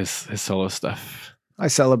just like his solo stuff. I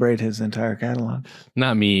celebrate his entire catalog.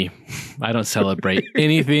 Not me. I don't celebrate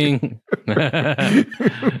anything.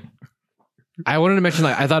 I wanted to mention,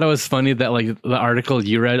 like, I thought it was funny that like the article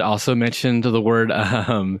you read also mentioned the word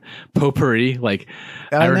potpourri. Like,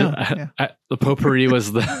 the potpourri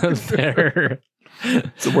was their.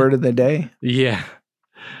 It's the word of the day. Yeah,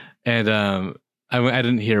 and I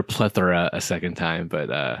didn't hear plethora a second time,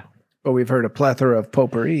 but we've heard a plethora of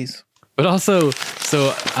potpourris. But also,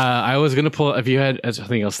 so I was gonna pull. If you had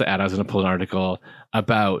something else to add, I was gonna pull an article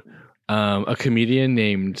about a comedian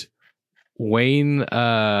named Wayne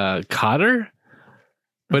Cotter,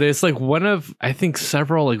 but it's like one of, I think,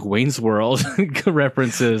 several like Wayne's World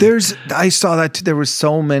references. I saw that too. There was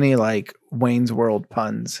so many like Wayne's World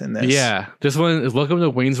puns in this. Yeah, this one is Welcome to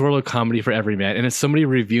Wayne's World of Comedy for Every Man, and it's somebody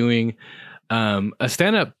reviewing a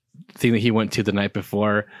stand-up thing that he went to the night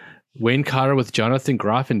before. Wayne Cotter with Jonathan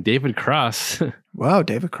Groff and David Cross. Wow,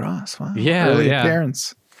 David Cross. Wow. Yeah, early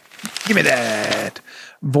appearance. Give me that.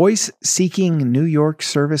 Voice-seeking New York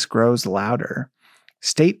service grows louder.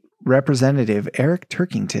 State Representative Eric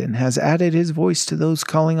Turkington has added his voice to those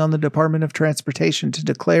calling on the Department of Transportation to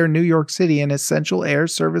declare New York City an essential air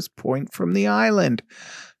service point from the island.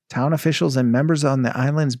 Town officials and members on the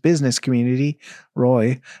island's business community,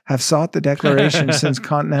 Roy, have sought the declaration since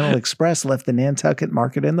Continental Express left the Nantucket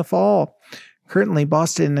market in the fall. Currently,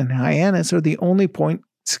 Boston and Hyannis are the only points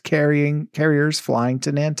carriers flying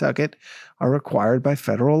to Nantucket are required by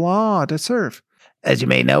federal law to serve. As you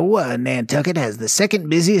may know, Nantucket has the second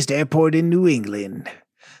busiest airport in New England.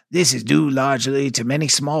 This is due largely to many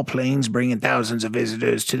small planes bringing thousands of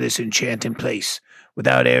visitors to this enchanting place.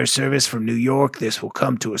 Without air service from New York, this will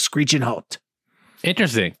come to a screeching halt.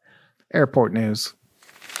 Interesting. Airport news.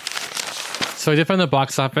 So I did find the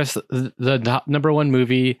box office. The number one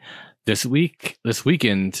movie this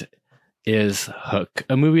weekend is Hook,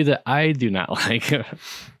 a movie that I do not like.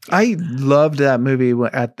 I loved that movie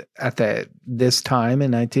at this time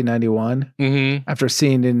in 1991. Mm-hmm. After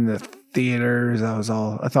seeing it in the theaters,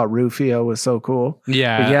 I thought Rufio was so cool.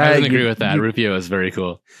 Yeah, I didn't agree with that. Rufio is very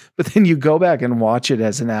cool. But then you go back and watch it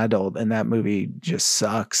as an adult, and that movie just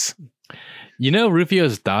sucks. You know,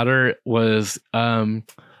 Rufio's daughter was.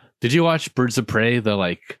 Did you watch Birds of Prey? The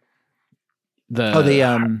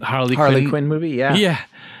Harley Quinn movie? Yeah.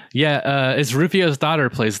 Yeah. It's Rufio's daughter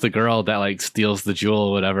plays the girl that like steals the jewel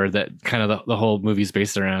or whatever. That kind of the whole movie's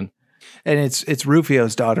based around. And it's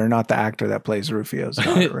Rufio's daughter, not the actor that plays Rufio's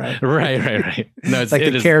daughter, right? right. No, it's like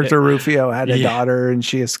the character Rufio had a daughter and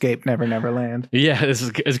she escaped Never Never Land. Yeah, this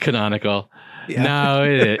is canonical. Yeah. No,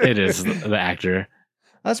 it is the actor.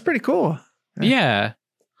 That's pretty cool. Yeah.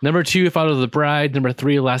 Number 2, Follow the Bride. Number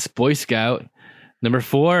 3, Last Boy Scout. Number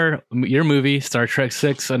 4, your movie, Star Trek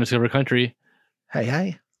 6, Undiscovered Country.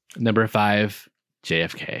 Hey. Number 5,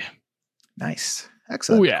 JFK. Nice.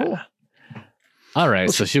 Excellent. Ooh, yeah. Cool. All right.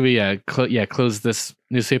 So should we close this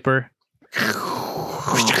newspaper?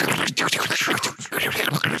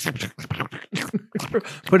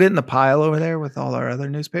 Put it in the pile over there with all our other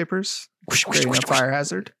newspapers. Creating a fire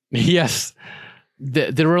hazard. Yes.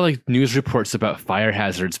 There were like news reports about fire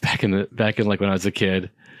hazards back in like when I was a kid.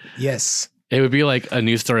 Yes. It would be like a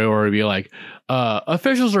news story where it would be like,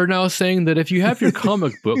 officials are now saying that if you have your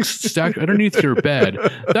comic books stacked underneath your bed,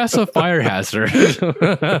 that's a fire hazard.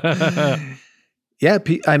 Yeah,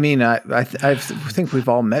 I mean, I think we've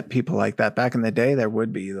all met people like that. Back in the day, there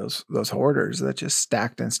would be those hoarders that just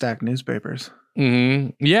stacked and stacked newspapers.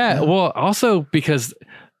 Mm-hmm. Yeah, well, also because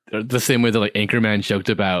the same way that like Anchorman joked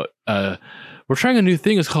about, we're trying a new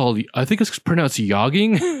thing. It's called, I think it's pronounced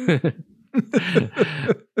yogging.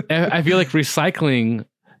 I feel like recycling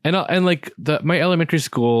and like my elementary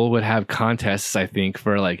school would have contests, I think,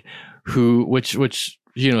 for like which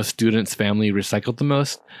students' family recycled the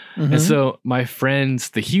most. Mm-hmm. And so my friends,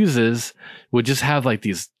 the Hugheses, would just have like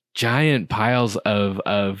these giant piles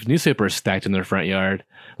of newspapers stacked in their front yard,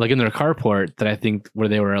 like in their carport, that I think where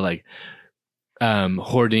they were like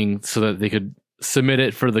hoarding so that they could submit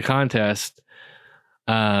it for the contest.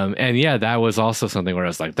 And yeah, that was also something where I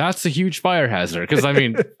was like, that's a huge fire hazard. Because I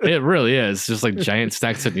mean, it really is just like giant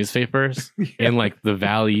stacks of newspapers in like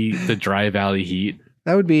the dry valley heat.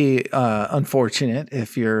 That would be unfortunate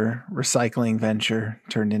if your recycling venture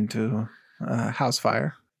turned into a house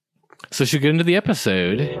fire. So should we get into the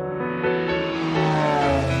episode?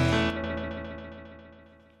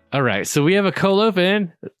 All right, so we have a cold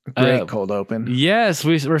open. Great cold open. Yes,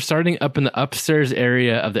 we're starting up in the upstairs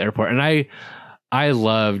area of the airport, and I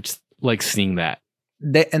loved like seeing that.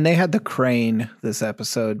 They had the crane this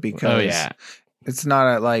episode because it's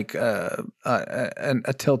not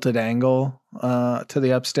a tilted angle to the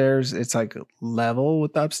upstairs. It's like level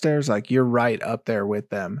with the upstairs. Like you're right up there with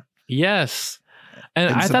them. Yes, and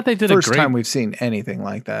I thought they did a great... First time we've seen anything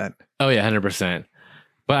like that. Oh yeah, 100%.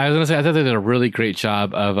 But I was gonna say I thought they did a really great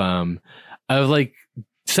job of like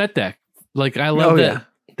set deck. Like I love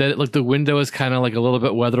that like the window is kind of like a little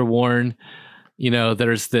bit weather worn. You know,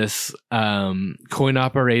 there's this coin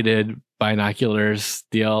operated binoculars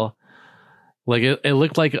deal. Like it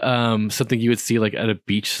looked like something you would see like at a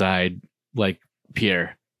beachside like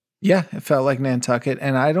pier. Yeah, it felt like Nantucket,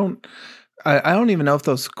 and I don't even know if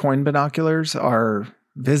those coin binoculars are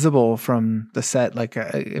visible from the set. Like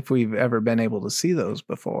if we've ever been able to see those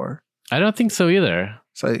before. I don't think so either.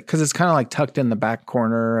 So because it's kind of like tucked in the back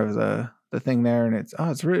corner of the thing there, and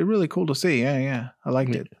it's really really cool to see. Yeah, I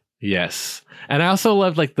liked it. Yes, and I also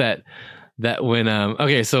loved like that when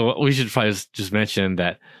okay, so we should probably just mention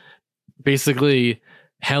that basically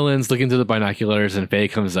Helen's looking through the binoculars and Faye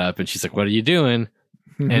comes up and she's like, "What are you doing?"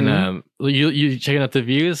 Mm-hmm. And you checking out the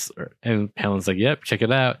views? And Helen's like, "Yep, check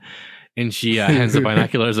it out." And she hands the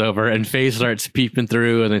binoculars over, and Faye starts peeping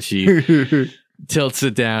through, and then she tilts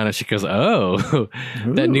it down, and she goes, "Oh,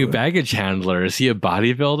 that new baggage handler, is he a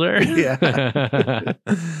bodybuilder?" Yeah.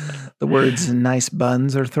 The words "nice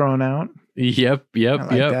buns" are thrown out. Yep.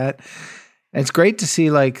 That. And it's great to see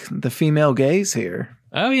like the female gaze here.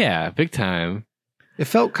 Oh yeah, big time. It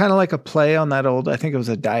felt kind of like a play on that old, I think it was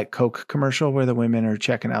a Diet Coke commercial where the women are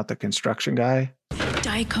checking out the construction guy.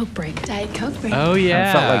 Diet Coke break. Diet Coke break. Oh yeah.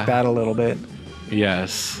 It felt like that a little bit.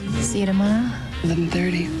 Yes. See you tomorrow,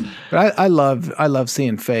 11:30. But I love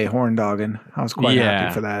seeing Faye horn dogging. I was quite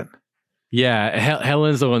happy for that. Yeah,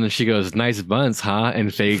 Helen's the one that she goes, "Nice buns, huh?"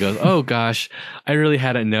 And Faye goes, "Oh gosh, I really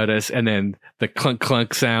hadn't noticed." And then the clunk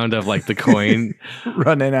clunk sound of like the coin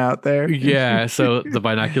running out there. Yeah, so the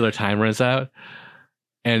binocular time runs out,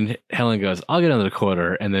 and Helen goes, "I'll get another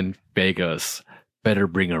quarter," and then Faye goes, "Better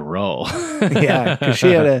bring a roll." Yeah, because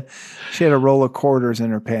she had a roll of quarters in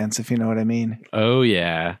her pants, if you know what I mean. Oh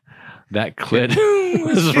yeah, that clit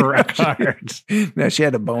was rock hard. No, she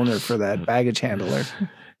had a boner for that baggage handler.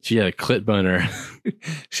 She had a clit boner.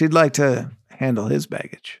 She'd like to handle his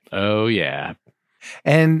baggage. Oh, yeah.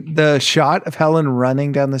 And the shot of Helen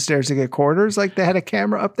running down the stairs to get quarters, like they had a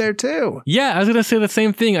camera up there too. Yeah, I was going to say the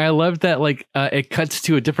same thing. I love that like it cuts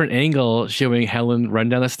to a different angle showing Helen run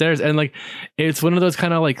down the stairs. And like it's one of those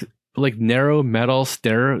kind of like narrow metal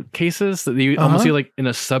staircases that you almost see like in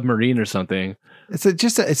a submarine or something. It's a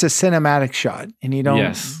cinematic shot, and you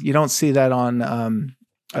don't see that on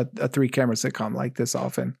a 3-camera sitcom like this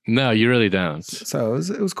often. No, you really don't. So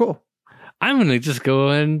it was cool. I'm gonna just go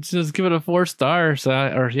and just give it a 4 stars.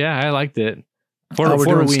 I liked it. We're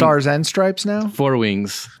doing stars and stripes now. 4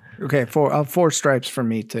 wings. Okay, 4 stripes for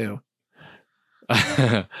me too.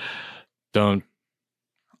 Don't.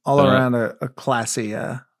 All around a classy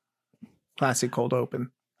cold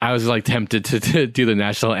open. I was like tempted to do the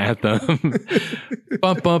national anthem.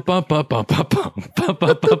 Bum, bum, bum, bum, bum, bum, bum, bum, bum,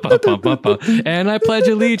 bum, bum, bum, bum, bum. And I pledge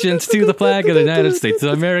allegiance to the flag of the United States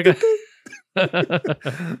of America.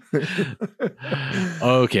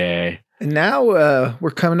 Okay. And now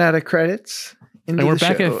we're coming out of credits. And we're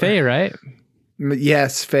back at Faye, right?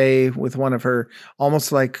 Yes, Faye with one of her,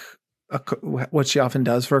 almost like what she often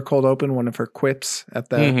does for a cold open, one of her quips at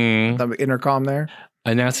the intercom there.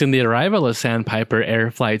 Announcing the arrival of Sandpiper Air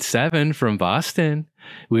Flight 7 from Boston.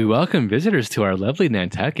 We welcome visitors to our lovely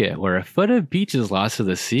Nantucket, where a foot of beach is lost to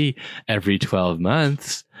the sea every 12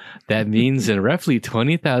 months. That means in roughly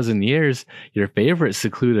 20,000 years, your favorite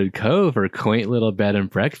secluded cove or quaint little bed and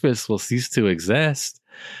breakfast will cease to exist.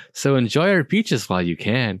 So enjoy our beaches while you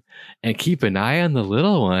can, and keep an eye on the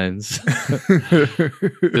little ones.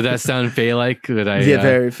 Did that sound Faye-like? Did I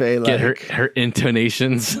very Faye-like. Get her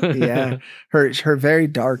intonations? Yeah, her very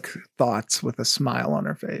dark thoughts with a smile on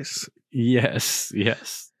her face. Yes.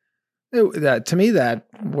 To me, that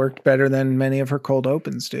worked better than many of her cold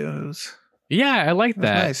opens do. Yeah, I like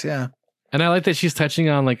that. Nice, yeah. And I like that she's touching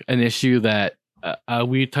on like an issue that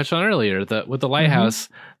we touched on earlier, with the lighthouse.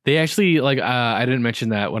 They actually I didn't mention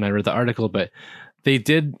that when I read the article, but they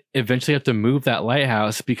did eventually have to move that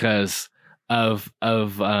lighthouse because of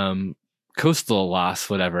coastal loss,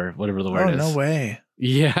 whatever the word is. No way.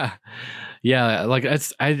 Yeah. Like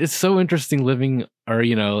it's so interesting living, or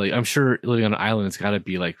I'm sure living on an island, it's got to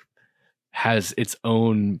be like has its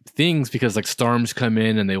own things, because like storms come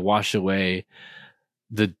in and they wash away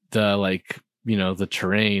the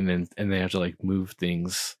terrain, and they have to like move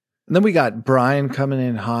things. And then we got Brian coming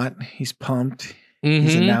in hot. He's pumped.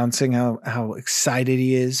 He's announcing how excited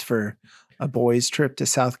he is for a boys' trip to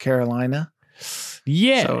South Carolina.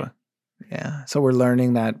 Yeah. So we're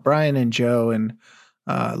learning that Brian and Joe and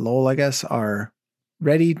Lowell, I guess, are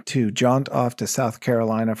ready to jaunt off to South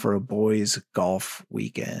Carolina for a boys' golf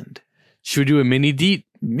weekend. Should we do a mini deep?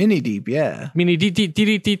 Mini deep, yeah. Mini deep.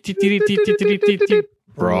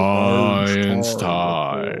 Brian's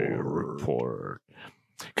tie report.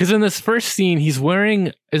 Because in this first scene, he's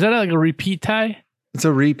wearing, is that like a repeat tie? It's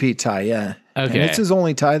a repeat tie, yeah. Okay. And it's his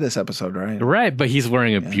only tie this episode, right? Right, but he's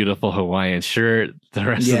wearing a beautiful Hawaiian shirt the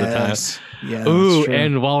rest of the time. Yeah. Ooh,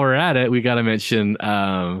 and while we're at it, we got to mention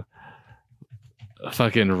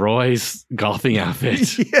fucking Roy's golfing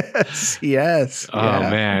outfit. Yes. Oh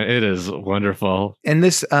man, it is wonderful. And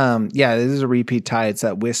this this is a repeat tie. It's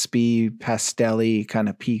that wispy, pastel-y, kind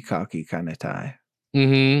of peacocky kind of tie.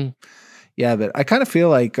 Yeah, but I kind of feel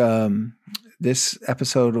like this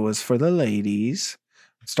episode was for the ladies,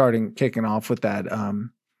 kicking off with that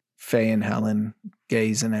Faye and Helen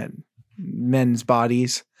gazing at men's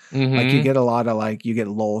bodies. Like you get a lot of you get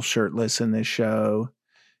Lowell shirtless in this show.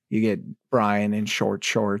 You get Brian in short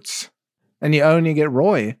shorts, and you get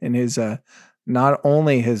Roy in his not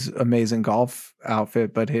only his amazing golf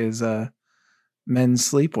outfit, but his men's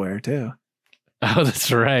sleepwear too. Oh,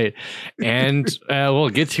 that's right. And we'll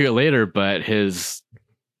get to it later, but his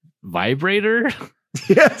vibrator.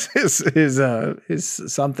 Yes, his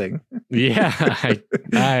something. Yeah,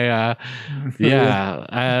 I'll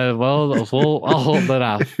hold that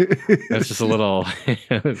off. That's just a little.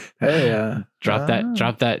 Hey, drop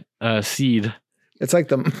that seed. It's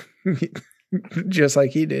like just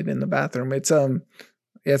like he did in the bathroom. It's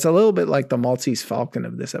it's a little bit like the Maltese Falcon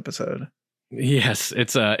of this episode. Yes,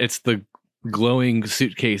 it's the glowing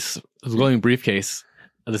briefcase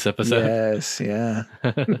of this episode. Yes, yeah.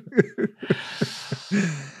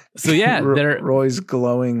 So yeah, Roy's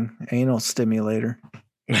glowing anal stimulator.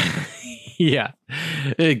 Yeah,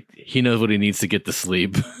 he knows what he needs to get to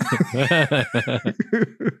sleep.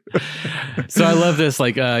 So I love this.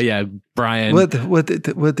 Brian.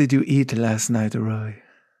 What did you eat last night, Roy?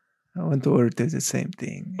 I want to order the same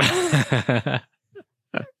thing.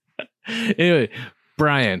 Anyway,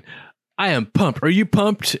 Brian, I am pumped. Are you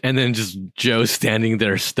pumped? And then just Joe standing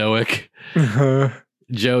there stoic.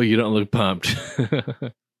 Joe, you don't look pumped.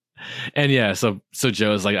 And yeah, so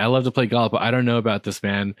Joe's like, I love to play golf, but I don't know about this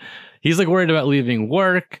man. He's like worried about leaving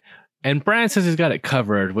work. And Brian says he's got it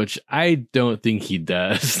covered, which I don't think he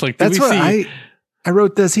does. That's what I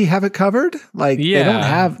wrote. Does he have it covered? They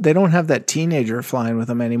don't have that teenager flying with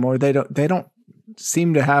them anymore. They don't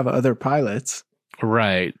seem to have other pilots.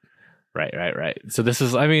 Right. So this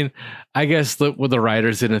is, I guess the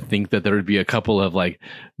writers didn't think that there would be a couple of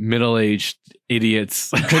middle-aged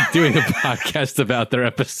idiots doing a podcast about their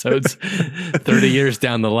episodes 30 years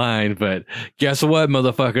down the line. But guess what,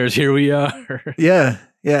 motherfuckers? Here we are. Yeah.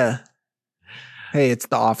 Hey, it's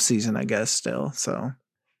the off season, I guess, still. So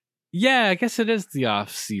yeah, I guess it is the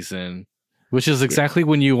off season, which is exactly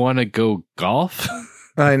when you want to go golf.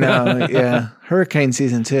 I know. Yeah. Hurricane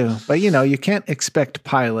season too. But, you can't expect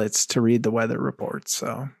pilots to read the weather reports.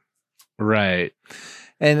 So, Right.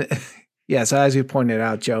 and yeah, so as you pointed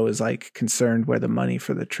out, Joe is like concerned where the money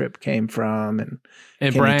for the trip came from and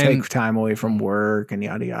can Brian he take time away from work and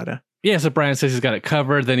yada, yada. Yeah, so Brian says he's got it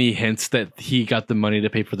covered. Then he hints that he got the money to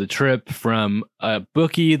pay for the trip from a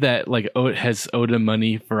bookie that has owed him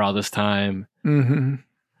money for all this time. Mm-hmm.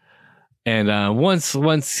 And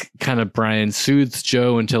once kind of Brian soothes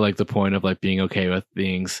Joe until like the point of like being okay with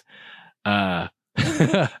things. Roy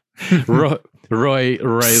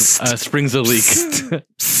springs a leak.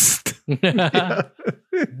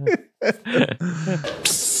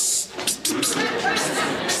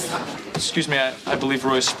 Excuse me, I believe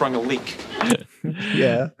Roy sprung a leak.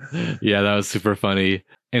 Yeah, that was super funny.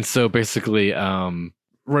 And so basically,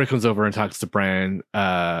 Roy comes over and talks to Brian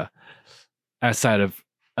outside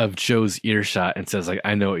of Joe's earshot and says, like,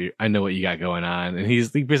 I know what you got going on. And he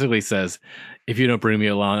basically says, if you don't bring me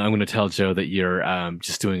along, I'm going to tell Joe that you're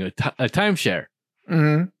just doing a timeshare.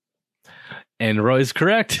 Mm-hmm. And Roy's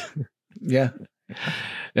correct. Yeah.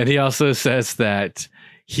 And he also says that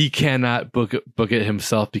he cannot book it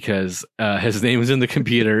himself because his name is in the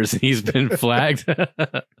computers and he's been flagged.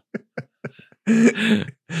 Yeah,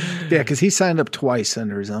 because he signed up twice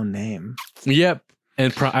under his own name. Yep.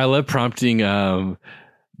 And I love prompting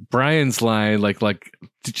Brian's line, like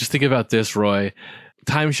just think about this, Roy.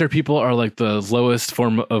 Timeshare people are like the lowest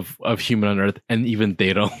form of human on earth, and even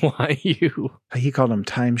they don't want you. He called them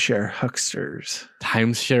timeshare hucksters.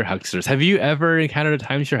 Timeshare hucksters. Have you ever encountered a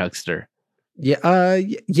timeshare huckster? Yeah,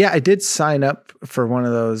 yeah, I did sign up for one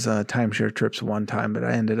of those timeshare trips one time, but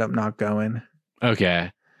I ended up not going.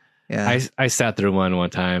 Okay. Yeah, I sat through one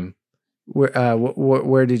time.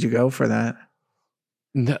 Where did you go for that?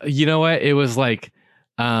 You know what? It was like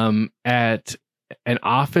at an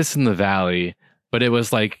office in the Valley, but it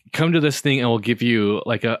was like, come to this thing and we'll give you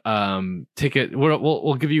like a ticket.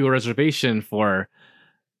 We'll give you a reservation for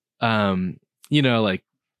like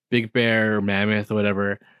Big Bear, Mammoth, or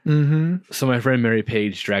whatever. Mm-hmm. So my friend Mary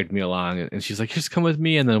Page dragged me along, and she's like, just come with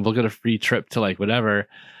me, and then we'll get a free trip to like whatever.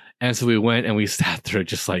 And so we went and we sat through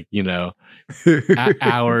just like,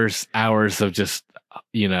 hours of just,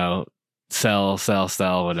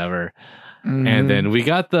 sell, whatever. Mm-hmm. And then we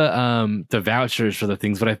got the vouchers for the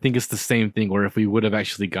things, but I think it's the same thing where if we would have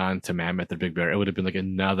actually gone to Mammoth or Big Bear, it would have been like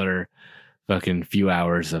another fucking few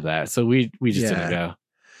hours of that. So we just didn't go.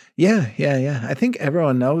 Yeah. I think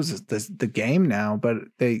everyone knows the game now, but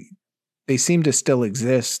they seem to still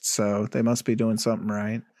exist, so they must be doing something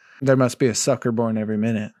right. There must be a sucker born every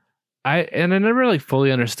minute. I never like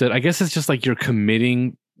fully understood. I guess it's just like you're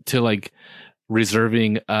committing to like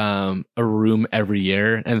reserving a room every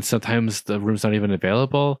year, and sometimes the room's not even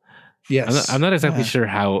available. Yes. I'm not exactly sure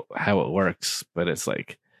how it works, but it's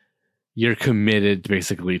like you're committed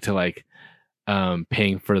basically to like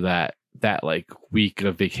paying for that like week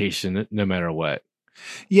of vacation no matter what.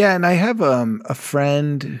 Yeah, and I have a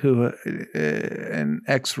friend who an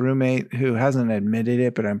ex-roommate who hasn't admitted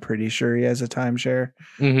it, but I'm pretty sure he has a timeshare.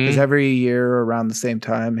 Because every year around the same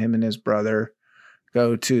time, him and his brother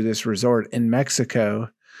go to this resort in Mexico.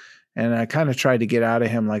 And I kind of tried to get out of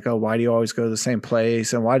him, like, oh, why do you always go to the same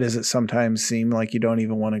place? And why does it sometimes seem like you don't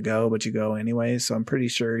even want to go, but you go anyway? So I'm pretty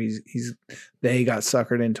sure they got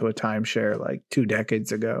suckered into a timeshare like 2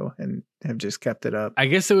 decades ago and have just kept it up. I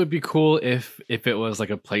guess it would be cool if it was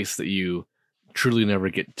like a place that you truly never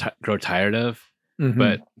grow tired of.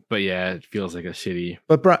 Mm-hmm. But yeah, it feels like a shitty.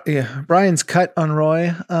 But Brian's cut on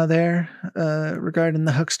Roy there regarding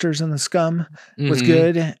the hucksters and the scum was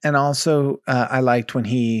good. And also I liked when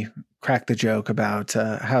he cracked the joke about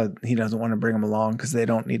how he doesn't want to bring them along because they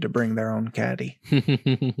don't need to bring their own caddy.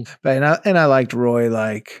 But I liked Roy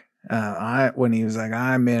when he was like,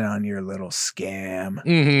 I'm in on your little scam.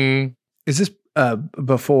 Mm-hmm. Is this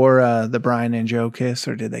before the Brian and Joe kiss,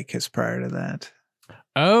 or did they kiss prior to that?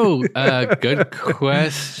 Oh, good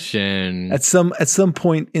question. At some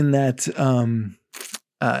point in that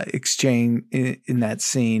exchange in that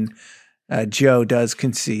scene, Joe does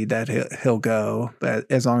concede that he'll go,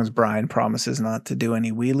 but as long as Brian promises not to do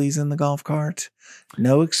any wheelies in the golf cart,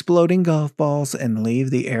 no exploding golf balls, and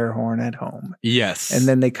leave the air horn at home. Yes. And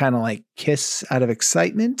then they kind of like kiss out of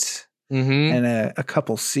excitement, and a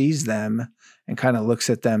couple sees them and kind of looks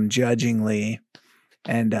at them judgingly,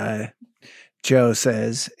 and Joe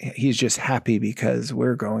says he's just happy because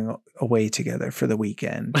we're going away together for the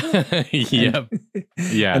weekend. Yep.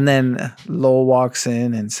 Yeah. And then Lowell walks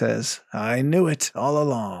in and says, I knew it all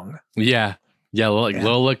along. Yeah. Yeah.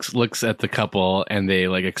 Lowell looks at the couple and they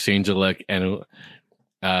like exchange a look, and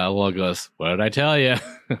Will goes, "What did I tell you?"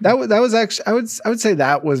 That was actually I would say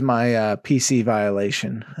that was my PC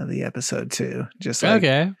violation of the episode too. Just like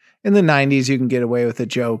Okay. in the 90s, you can get away with a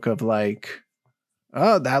joke of like,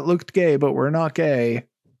 "Oh, that looked gay, but we're not gay."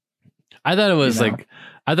 I thought it was You know?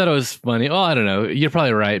 I thought it was funny. Well, I don't know. You're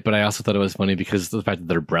probably right, but I also thought it was funny because of the fact that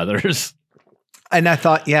they're brothers. And I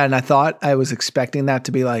thought I was expecting that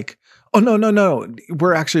to be like, "Oh no,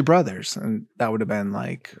 we're actually brothers," and that would have been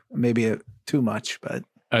like maybe too much, but.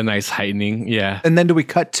 A nice heightening. Yeah. And then do we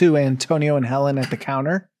cut to Antonio and Helen at the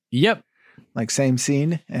counter? Yep. Like same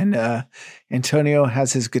scene. And Antonio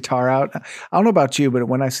has his guitar out. I don't know about you, but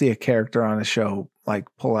when I see a character on a show like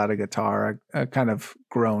pull out a guitar, I kind of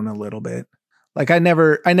groan a little bit. Like I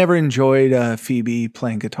never enjoyed Phoebe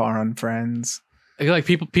playing guitar on Friends. Like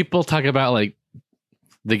people talk about like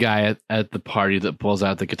the guy at the party that pulls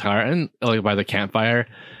out the guitar and like by the campfire.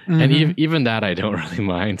 Mm-hmm. And even that I don't really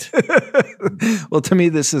mind. Well, to me,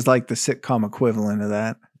 this is like the sitcom equivalent of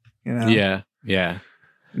that. You know? Yeah. Yeah.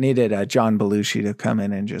 Needed John Belushi to come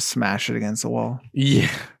in and just smash it against the wall.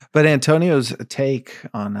 Yeah. But Antonio's take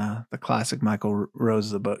on the classic Michael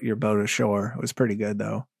Rose, Your Boat Ashore was pretty good,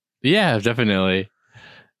 though. Yeah, definitely.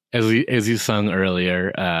 As you sung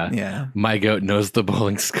earlier, Yeah. My goat knows the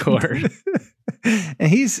bowling score. and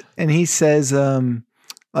he says,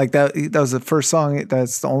 like that was the first song.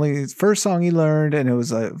 That's the only first song he learned, and it was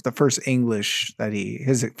the first English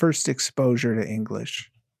his first exposure to English.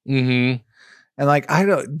 Mm-hmm. And like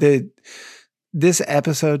this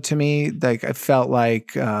episode to me, like I felt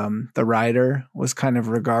like the writer was kind of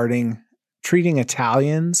treating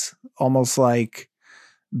Italians almost like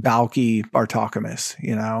Balky Bartakamus,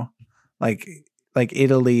 you know, like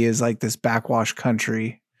Italy is like this backwash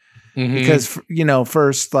country. Mm-hmm. Because, you know,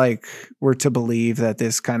 first, like, we're to believe that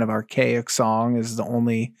this kind of archaic song is the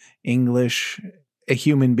only English a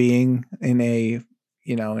human being in a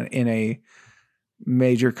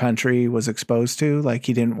major country was exposed to. Like,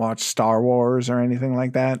 he didn't watch Star Wars or anything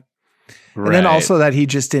like that. Right. And then also that he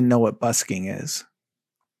just didn't know what busking is.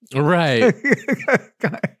 Right.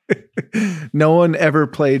 No one ever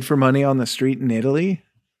played for money on the street in Italy.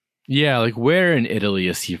 Yeah. Like, where in Italy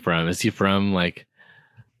is he from? Is he from, like,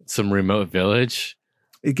 some remote village?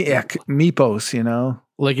 Yeah, Mypos, you know.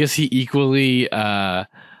 Like, is he equally like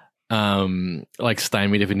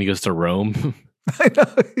stymied if he goes to Rome? I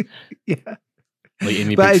know. Yeah. Like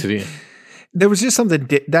any big city. There was just something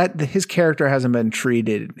that his character hasn't been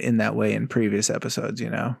treated in that way in previous episodes, you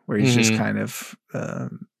know, where he's just kind of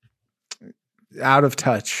out of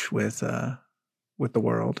touch with the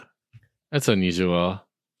world. That's unusual.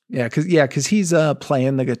 Yeah, because he's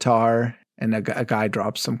playing the guitar. And a guy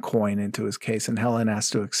drops some coin into his case, and Helen has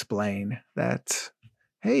to explain that,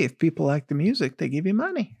 hey, if people like the music, they give you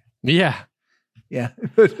money. Yeah. Yeah.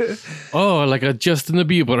 Oh, like a Justin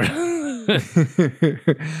Bieber.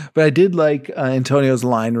 But I did like Antonio's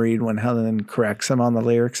line read when Helen corrects him on the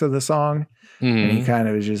lyrics of the song. Mm-hmm. And he kind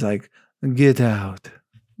of is just like, get out.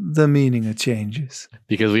 The meaning of changes.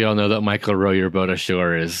 Because we all know that Michael Row Your Boat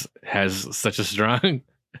Ashore has such a strong...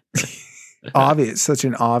 such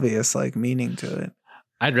an obvious like meaning to it.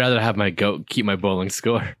 I'd rather have my goat keep my bowling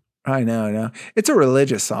score. I know. It's a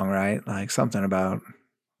religious song, right? Like something about,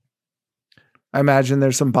 I imagine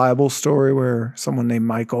there's some Bible story where someone named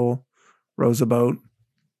Michael rows a boat.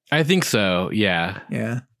 I think so. Yeah.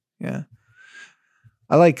 Yeah.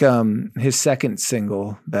 I like his second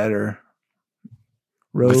single better.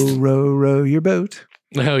 Row your boat.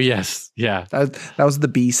 Oh yes. Yeah. That was the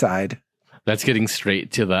B-side. That's getting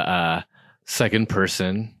straight to the second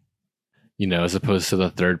person, you know, as opposed to the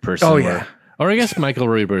third person. Oh, yeah. Or I guess Michael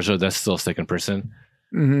Roy, so that's still second person.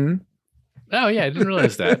 Mm-hmm. Oh, yeah. I didn't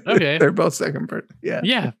realize that. Okay. They're both second person. Yeah.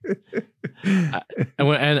 Yeah.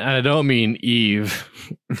 And I don't mean Eve.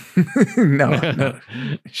 No.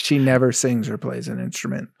 She never sings or plays an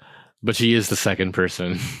instrument. But she is the second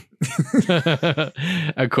person,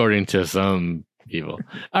 according to some people.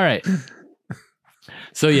 All right.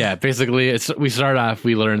 So yeah, basically we start off,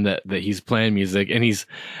 we learn that he's playing music, and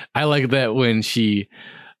I like that when she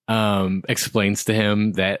explains to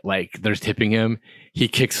him that like they're tipping him, he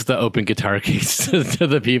kicks the open guitar case to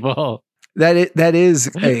the people. That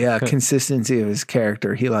is a consistency of his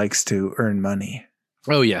character. He likes to earn money.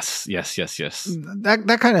 Oh yes.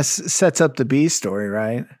 That kind of sets up the B story,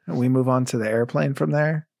 right? And we move on to the airplane from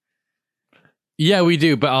there. Yeah, we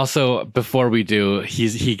do. But also before we do,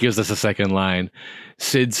 he gives us a second line.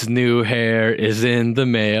 Sid's new hair is in the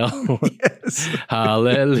mail. Yes.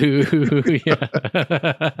 Hallelujah.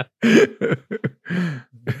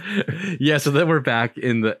 Yeah, so then we're back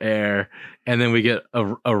in the air, and then we get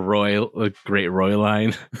a great Roy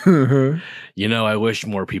line. I wish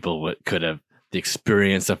more people could have the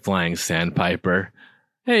experience of flying Sandpiper.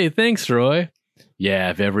 Hey, thanks, Roy.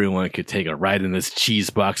 Yeah, if everyone could take a ride in this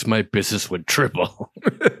cheese box, my business would triple.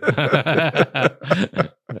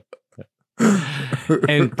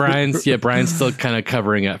 And Brian's still kind of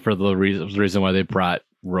covering up for the reason why they brought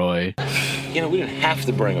Roy. We didn't have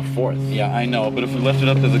to bring a fourth. Yeah, I know, but if we left it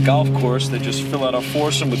up to the golf course, they'd just fill out our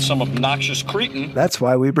foursome with some obnoxious cretin. That's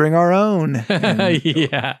why we bring our own.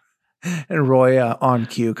 Yeah. And Roy on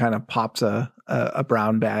cue kind of pops a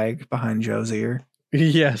brown bag behind Joe's ear.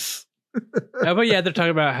 Yes. But yeah, they're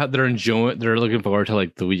talking about how they're looking forward to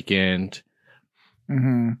like the weekend.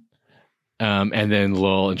 Mm-hmm. And then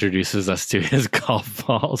Lowell introduces us to his golf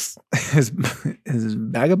balls. his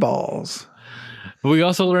bag of balls. But we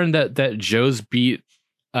also learned that Joe's beat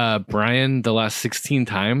Brian the last 16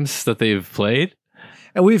 times that they've played.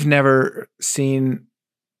 And we've never seen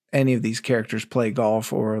any of these characters play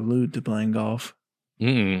golf or allude to playing golf.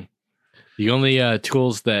 The only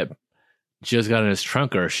tools that Joe's got in his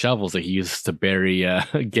trunk are shovels that he used to bury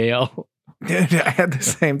Gale. Dude, I had the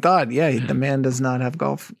same thought. Yeah, the man does not have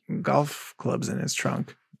golf clubs in his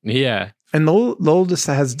trunk. Yeah. And Lowell just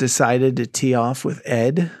has decided to tee off with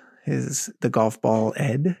Ed, the golf ball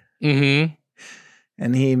Ed. Mm-hmm.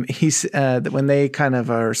 And he's when they kind of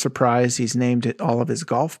are surprised he's named all of his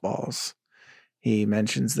golf balls, he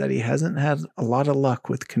mentions that he hasn't had a lot of luck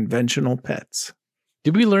with conventional pets.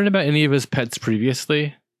 Did we learn about any of his pets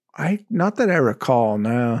previously? Not that I recall.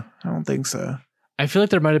 No, I don't think so. I feel like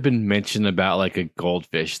there might have been mention about like a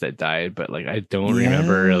goldfish that died, but like I don't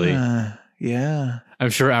remember really. Yeah. I'm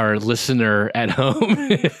sure our listener at home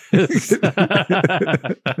is.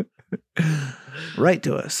 Write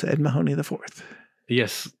to us, Ed Mahoney IV.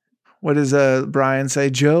 Yes. What does Brian say?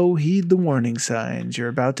 Joe, heed the warning signs. You're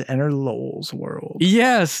about to enter Lowell's world.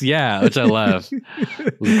 Yes, yeah, which I love.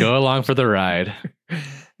 Go along for the ride.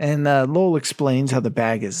 And Lowell explains how the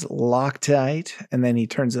bag is Loctite, and then he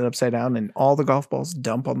turns it upside down, and all the golf balls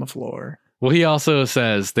dump on the floor. Well, he also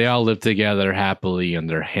says they all live together happily in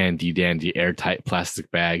their handy-dandy airtight plastic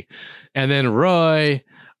bag. And then, Roy,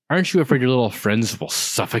 aren't you afraid your little friends will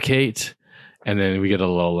suffocate? And then we get a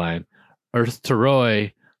low line. Earth to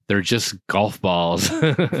Roy, they're just golf balls.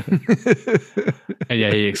 And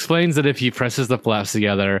yeah, he explains that if he presses the flaps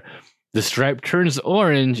together, the stripe turns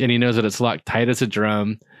orange, and he knows that it's locked tight as a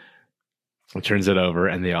drum. He turns it over,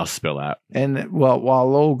 and they all spill out. And while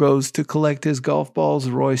Lowell goes to collect his golf balls,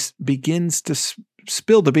 Royce begins to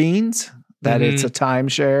spill the beans that it's a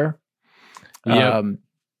timeshare. Yep.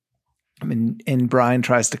 And Brian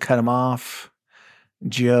tries to cut him off.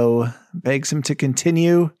 Joe begs him to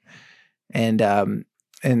continue, and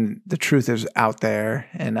the truth is out there.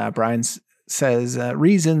 And Brian says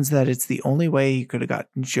reasons that it's the only way he could have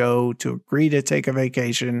gotten Joe to agree to take a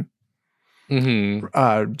vacation.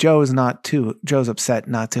 Mm-hmm. Joe's upset,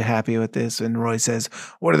 not too happy with this. And Roy says,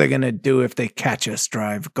 what are they going to do if they catch us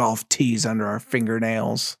drive golf tees under our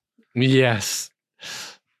fingernails? Yes.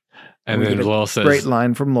 And then Lowell says, great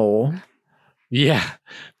line from Lowell. Yeah.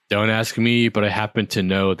 Don't ask me, but I happen to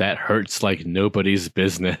know that hurts like nobody's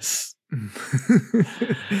business.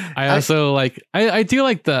 I also I do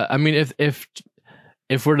like I mean,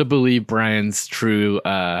 if we're to believe Brian's true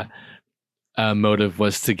motive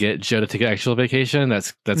was to get Joe to take an actual vacation,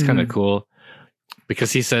 that's kind of cool,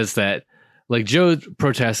 because he says that like Joe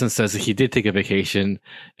protests and says that he did take a vacation,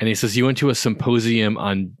 and he says you went to a symposium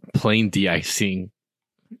on plane de-icing.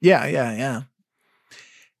 Yeah.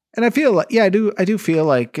 And I feel like, I do feel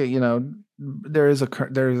like, there is a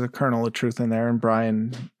kernel of truth in there, and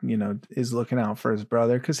Brian, is looking out for his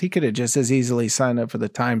brother, because he could have just as easily signed up for the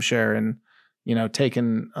timeshare and,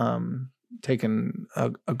 taken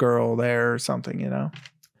a girl there or something,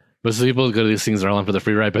 Most people who go to these things are all on for the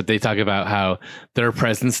free ride, but they talk about how their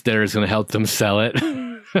presence there is going to help them sell it.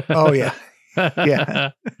 Oh yeah.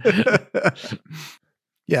 Yeah.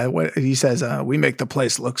 Yeah. What he says, we make the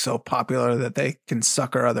place look so popular that they can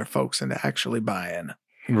sucker other folks into actually buying.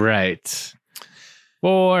 Right.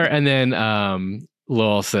 And then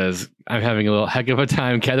Lowell says, I'm having a little heck of a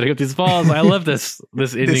time gathering up these balls. I love this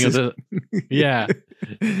ending of the yeah.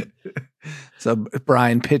 So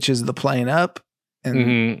Brian pitches the plane up,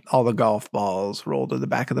 and all the golf balls roll to the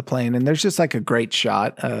back of the plane, and there's just like a great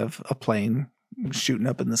shot of a plane shooting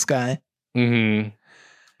up in the sky. Mm-hmm.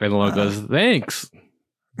 And Lowell goes, thanks.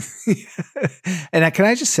 And can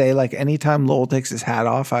I just say, like, anytime Lowell takes his hat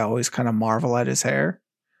off, I always kind of marvel at his hair.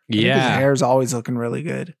 His hair's always looking really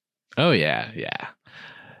good. Oh yeah.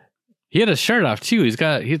 He had his shirt off too. He's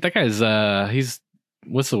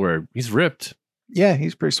what's the word? He's ripped. Yeah,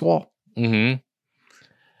 he's pretty swole. Mm-hmm.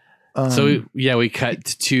 So we cut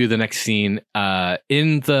to the next scene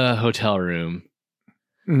in the hotel room.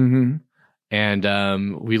 Mm-hmm.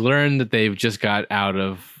 And we learned that they've just got out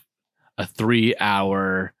of a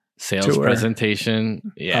 3-hour sales Tour.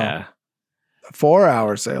 presentation. Yeah. A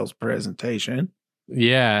 4-hour sales presentation.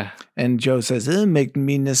 Yeah. And Joe says, it make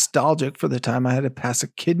me nostalgic for the time I had to pass a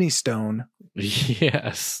kidney stone.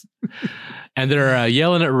 Yes. And they're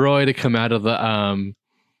yelling at Roy to come out of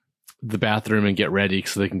the bathroom and get ready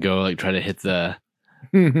so they can go like try to hit the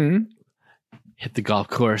golf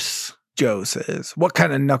course. Joe says, what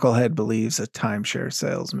kind of knucklehead believes a timeshare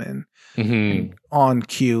salesman? Mm-hmm. And on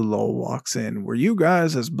cue, Lowell walks in. Were you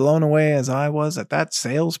guys as blown away as I was at that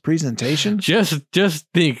sales presentation? Just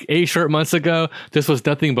think, 8 short months ago, this was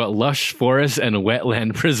nothing but lush forest and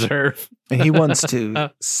wetland preserve. And he wants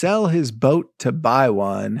to sell his boat to buy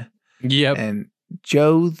one. Yep. And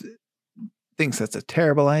Joe thinks that's a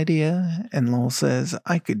terrible idea. And Lowell says,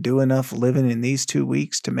 I could do enough living in these 2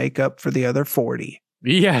 weeks to make up for the other 40.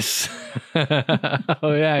 Yes.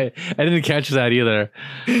 Oh yeah, I didn't catch that either.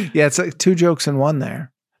 Yeah, it's like 2 jokes in one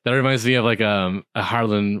there. That reminds me of like a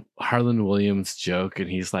Harlan Williams joke, and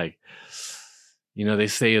he's like, they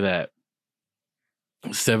say that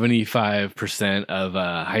 75% of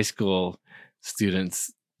high school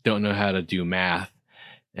students don't know how to do math,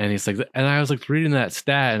 and he's like, and I was like reading that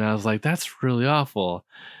stat, and I was like, that's really awful.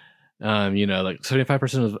 Like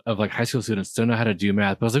 75% of like high school students don't know how to do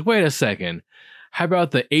math. But I was like, wait a second. How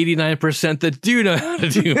about the 89% that do know how to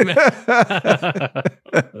do math?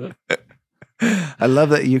 I love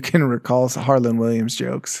that you can recall Harlan Williams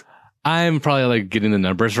jokes. I'm probably like getting the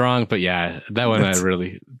numbers wrong, but yeah, that one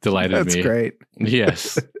really delighted me. That's great.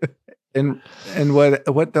 Yes. and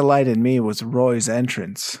what delighted me was Roy's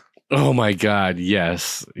entrance. Oh my God.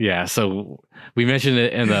 Yes. Yeah. So we mentioned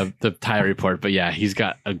it in the tie report, but yeah, he's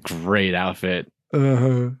got a great outfit.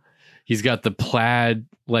 Uh-huh. He's got the plaid,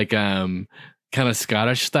 like, kind of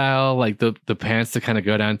Scottish style, like the pants that kind of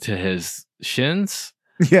go down to his shins.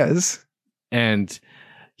 Yes. And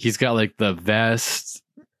he's got like the vest.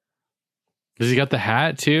 Does he got the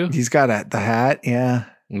hat too? He's got the hat. Yeah.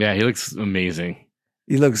 Yeah. He looks amazing.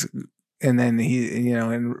 He looks, and then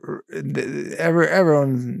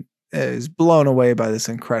everyone is blown away by this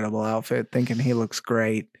incredible outfit, thinking he looks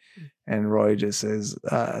great. And Roy just says,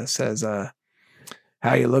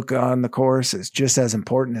 how you look on the course is just as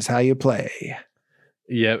important as how you play.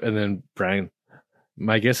 Yep. And then Brian,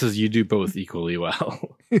 my guess is you do both equally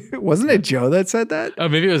well. Wasn't it Joe that said that? Oh,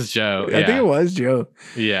 maybe it was Joe. I think it was Joe.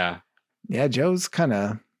 Yeah. Yeah. Joe's kind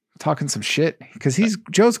of talking some shit because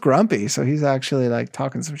Joe's grumpy. So he's actually like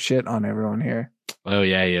talking some shit on everyone here. Oh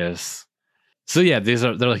yeah, he is. So yeah,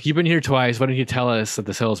 they're like, you've been here twice. Why don't you tell us that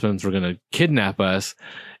the salesmen were going to kidnap us?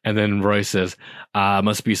 And then Roy says,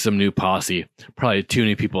 must be some new posse. Probably too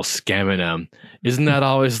many people scamming them. Isn't that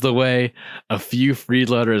always the way? A few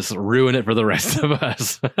freeloaders ruin it for the rest of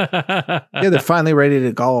us. Yeah, they're finally ready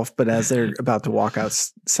to golf, but as they're about to walk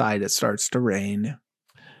outside, it starts to rain.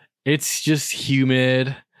 It's just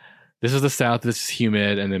humid. This is the South. This is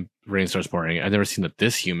humid. And then rain starts pouring. I've never seen it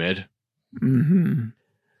this humid. Mm-hmm.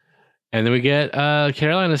 And then we get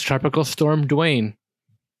Carolina's tropical storm Dwayne.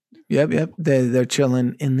 Yep. They're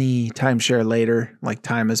chilling in the timeshare later, like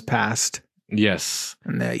time has passed. Yes.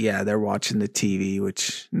 And they're watching the TV,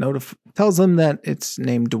 which tells them that it's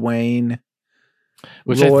named Dwayne.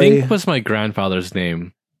 Which Roy. I think was my grandfather's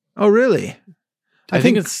name. Oh, really? I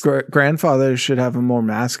think it's grandfathers should have a more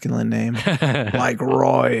masculine name, like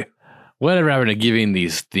Roy. Whatever happened to giving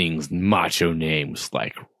these things macho names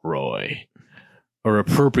like Roy? Or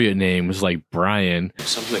appropriate names like Brian.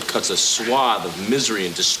 Something that cuts a swath of misery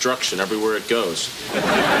and destruction everywhere it goes.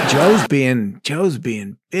 Joe's being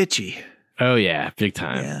bitchy. Oh yeah, big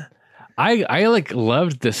time. Yeah. I like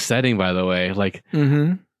loved this setting, by the way. Like,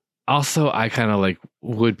 also I kind of like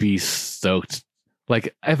would be stoked.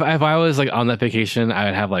 Like if I was like on that vacation, I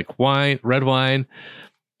would have like red wine,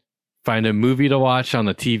 find a movie to watch on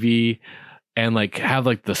the TV, and like have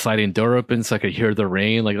like the sliding door open so I could hear the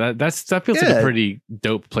rain. Like that feels like a pretty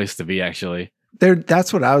dope place to be, actually.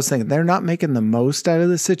 That's what I was thinking. They're not making the most out of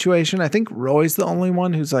the situation. I think Roy's the only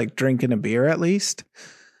one who's like drinking a beer at least.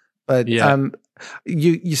 But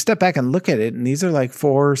you step back and look at it, and these are like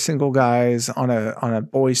 4 single guys on a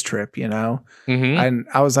boys trip, And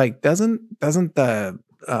I was like, doesn't the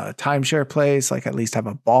timeshare place like at least have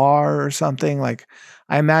a bar or something? Like,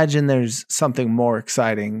 I imagine there's something more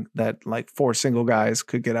exciting that like 4 single guys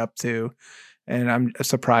could get up to. And I'm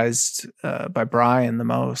surprised by Brian the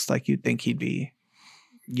most. Like, you'd think he'd be,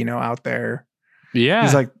 out there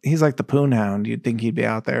Yeah. He's like the Poon Hound. You'd think he'd be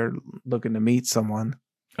out there looking to meet someone.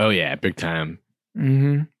 Oh yeah, big time.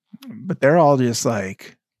 Mm-hmm. But they're all just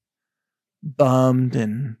like bummed,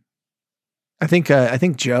 and I think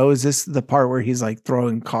Joe, is this the part where he's like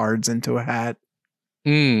throwing cards into a hat?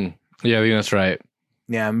 Yeah, I think that's right.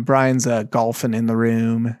 Yeah, and Brian's golfing in the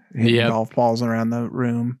room, hitting golf balls around the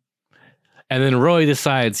room. And then Roy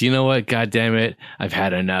decides, you know what? God damn it. I've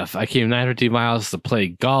had enough. I came 950 miles to play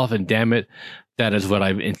golf, and damn it, that is what I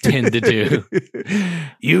intend to do.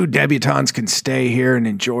 You debutantes can stay here and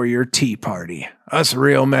enjoy your tea party. Us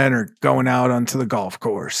real men are going out onto the golf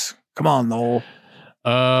course. Come on, Noel.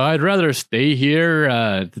 I'd rather stay here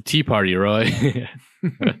at the tea party, Roy.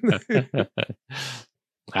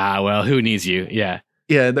 Well, who needs you? Yeah.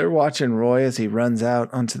 Yeah, they're watching Roy as he runs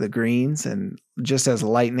out onto the greens, and just as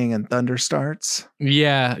lightning and thunder starts.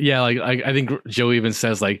 Yeah. Like I think Joe even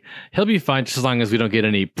says like he'll be fine just as long as we don't get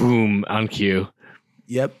any boom on cue.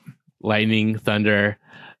 Yep. Lightning, thunder,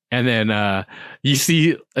 and then you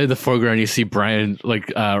see in the foreground you see Brian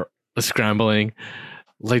like scrambling.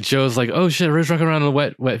 Like Joe's like, oh shit, Roy's walking around on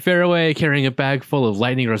the wet fairway carrying a bag full of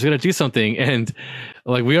lightning rods. We gotta do something. And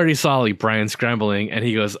like we already saw like Brian scrambling, and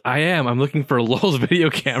he goes, I'm looking for Lowell's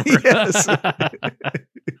video camera. Yes.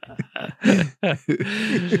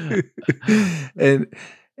 and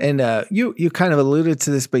you kind of alluded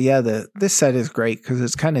to this, but yeah, this set is great because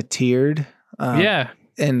it's kind of tiered.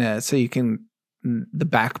 And so you can, the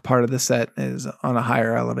back part of the set is on a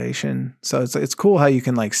higher elevation, so it's cool how you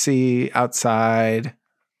can like see outside.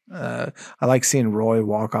 I like seeing Roy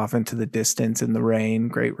walk off into the distance in the rain.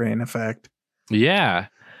 Great rain effect. Yeah.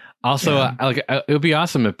 Also, like it would be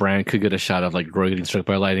awesome if Brian could get a shot of like Roy getting struck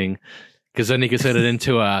by lightning, because then he could set it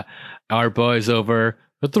into our boys over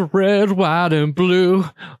at the red, white, and blue.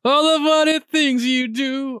 All the funny things you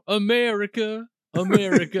do, America.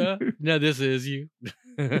 Now this is you.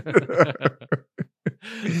 America's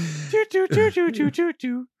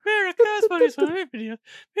funniest video.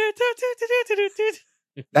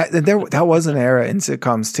 That was an era in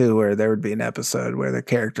sitcoms too, where there would be an episode where the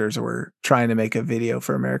characters were trying to make a video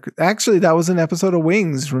for America. Actually, that was an episode of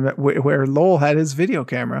Wings where Lowell had his video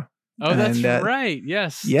camera. Oh, that's right.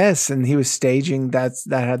 Yes, and he was staging. That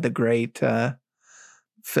had the great. They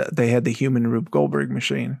had the human Rube Goldberg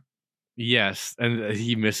machine. Yes, and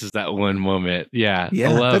he misses that one moment. Yeah.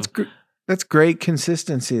 That's great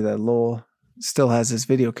consistency that Lowell still has his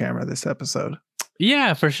video camera this episode.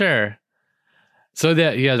 Yeah, for sure. So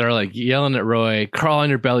that they're like yelling at Roy, crawl on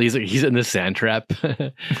your belly. He's in the sand trap.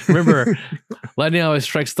 Remember, lightning always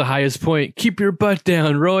strikes the highest point. Keep your butt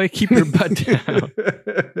down, Roy. Keep your butt down.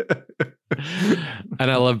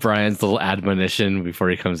 And I love Brian's little admonition before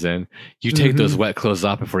he comes in. You take those wet clothes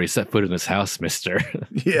off before you set foot in this house, mister.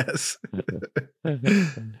 Yes.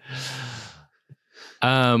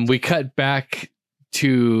 We cut back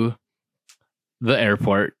to the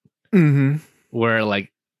airport where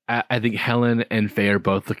like I think Helen and Faye are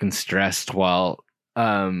both looking stressed while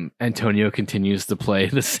Antonio continues to play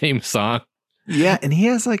the same song. Yeah, and he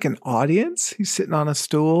has like an audience. He's sitting on a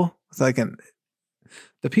stool. It's like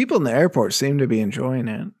the people in the airport seem to be enjoying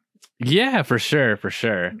it. Yeah, for sure.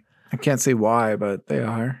 I can't see why, but they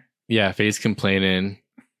are. Yeah, Faye's complaining.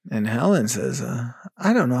 And Helen says,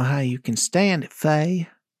 I don't know how you can stand it, Faye.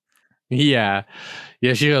 Yeah,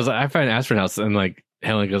 she goes, I find astronauts, and like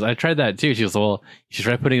Helen goes, I tried that too. She goes, well, you should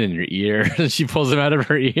try putting it in your ear. And she pulls them out of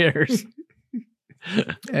her ears.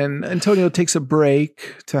 And Antonio takes a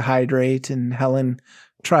break to hydrate, and Helen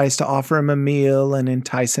tries to offer him a meal and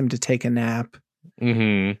entice him to take a nap.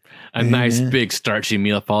 A nice big starchy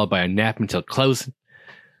meal followed by a nap until closing.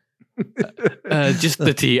 Just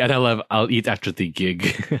the tea, and I'll eat after the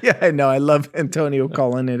gig. Yeah, I know. I love Antonio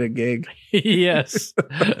calling it a gig. Yes.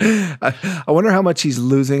 I wonder how much he's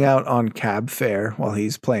losing out on cab fare while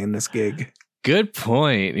he's playing this gig. Good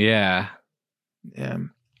point. Yeah.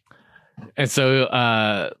 And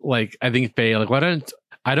so, like, I think Faye, like,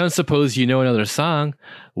 I don't suppose you know another song?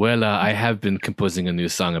 Well, I have been composing a new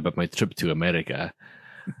song about my trip to America.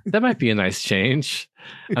 That might be a nice change.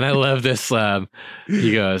 And I love this.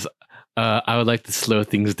 He goes, I would like to slow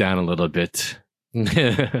things down a little bit.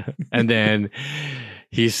 And then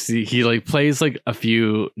he like plays like a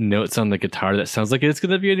few notes on the guitar that sounds like it's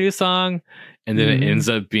going to be a new song. And then it ends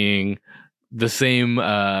up being the same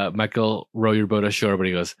Michael Row Your Boat Ashore, but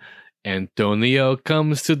he goes, Antonio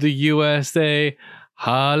comes to the USA.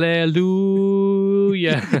 Hallelujah.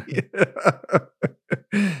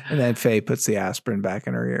 And then Faye puts the aspirin back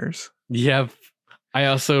in her ears. Yeah. I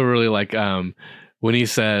also really like when he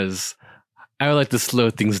says, I would like to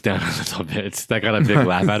slow things down a little bit. That got a big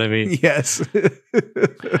laugh out of me. Yes.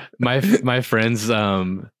 My friends,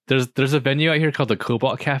 there's a venue out here called the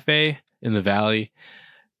Cobalt Cafe in the Valley,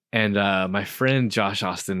 and my friend Josh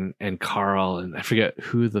Austin and Carl, and I forget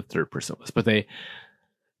who the third person was, but they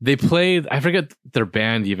played, I forget their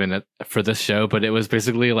band even for this show, but it was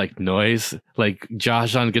basically like noise, like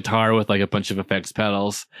Josh on guitar with like a bunch of effects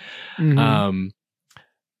pedals. Mm-hmm.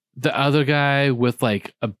 The other guy with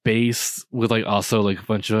like a bass with like also like a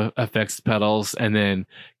bunch of effects pedals, and then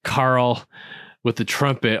Carl with the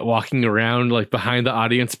trumpet walking around like behind the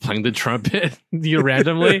audience playing the trumpet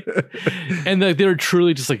randomly. And they were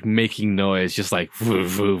truly just like making noise, just like woo,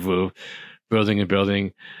 woo, woo, building and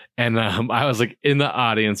building. And I was like in the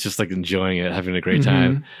audience, just like enjoying it, having a great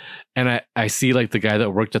time. And I see like the guy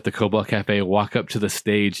that worked at the Cobalt Cafe walk up to the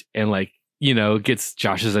stage and like, you know, gets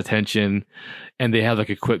Josh's attention, and they have like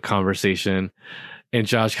a quick conversation, and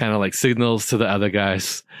Josh kind of like signals to the other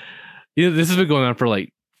guys. You know, this has been going on for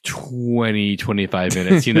like 20-25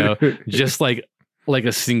 minutes, you know, just like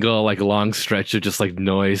a single like long stretch of just like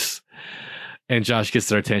noise. And Josh gets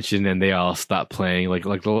their attention, and they all stop playing. Like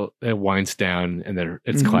it winds down, and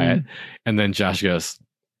it's quiet. And then Josh goes,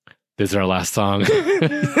 "This is our last song,"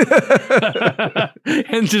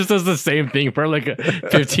 and just does the same thing for like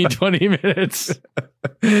 15-20 minutes.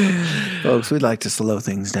 Folks, we'd like to slow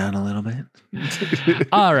things down a little bit.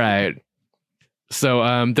 All right.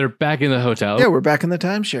 So they're back in the hotel. Yeah, we're back in the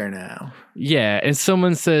timeshare now. Yeah, and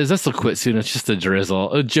someone says, "This will quit soon. It's just a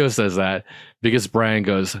drizzle." Joe says that because Brian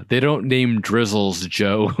goes, "They don't name drizzles,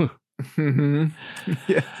 Joe." Yeah.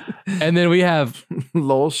 And then we have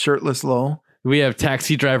Lowell, shirtless Lowell. We have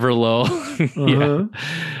taxi driver Lowell. Yeah.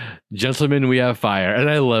 Gentlemen, we have fire. And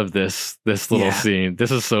I love this little scene.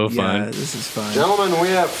 This is so fun. Yeah, this is fun. Gentlemen, we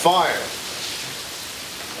have fire.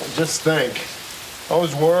 Just think.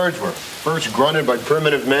 Those words were first grunted by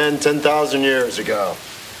primitive men 10,000 years ago.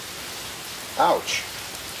 Ouch.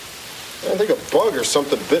 I think a bug or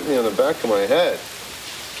something bit me on the back of my head.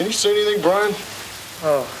 Can you say anything, Brian?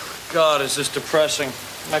 Oh, God, is this depressing.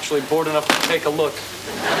 I'm actually bored enough to take a look.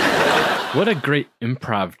 What a great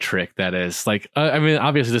improv trick that is. Like, I mean,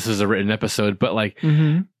 obviously this is a written episode, but like,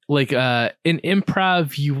 in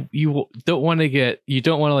improv, you don't want to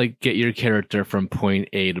get your character from point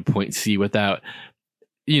A to point C without,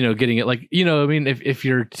 you know, getting it. Like, you know, I mean, if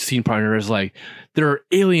your scene partner is like, there are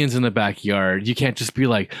aliens in the backyard, you can't just be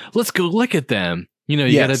like, let's go look at them. You know,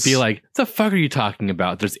 you got to be like, what the fuck are you talking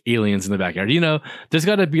about? There's aliens in the backyard. You know, there's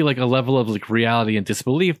got to be like a level of like reality and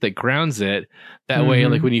disbelief that grounds it. That way,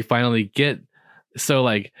 like when you finally get, so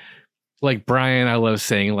like Brian, I love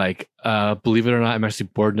saying like, believe it or not, I'm actually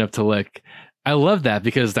bored enough to look. I love that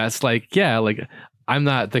because that's like, yeah, like I'm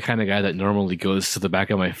not the kind of guy that normally goes to the back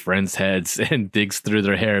of my friends' heads and digs through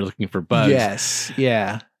their hair looking for bugs. Yes.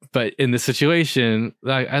 Yeah. But in this situation,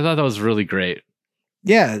 I thought that was really great.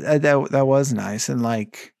 Yeah, that was nice. And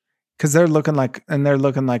like, because they're looking like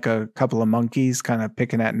a couple of monkeys kind of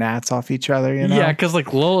picking at gnats off each other, you know? Yeah, because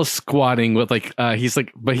like Lowell's squatting with like, he's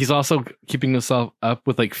like, but he's also keeping himself up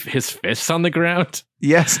with like his fists on the ground.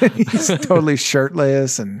 Yes, he's totally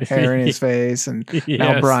shirtless and hair in his face. And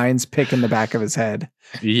now Brian's picking the back of his head.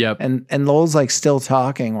 Yep. And Lowell's like still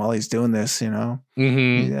talking while he's doing this, you know?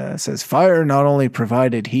 He says, fire not only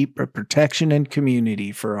provided heat, but protection and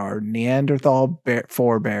community for our Neanderthal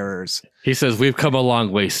forebearers. He says, we've come a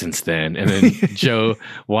long way since then. And then Joe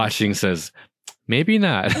watching says, maybe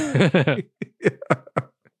not.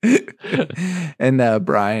 And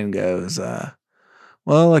Brian goes,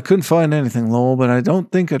 well, I couldn't find anything, Lowell, but I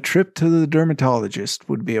don't think a trip to the dermatologist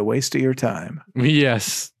would be a waste of your time.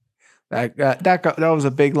 Yes. That was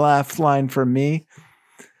a big laugh line from me.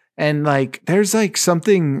 And like, there's like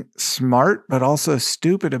something smart, but also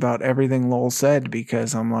stupid about everything Lowell said,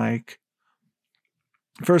 because I'm like,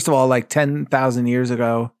 first of all, like 10,000 years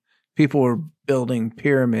ago, people were building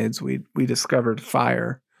pyramids. We discovered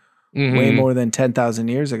fire way more than 10,000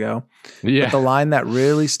 years ago. Yeah. But the line that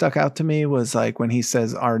really stuck out to me was like when he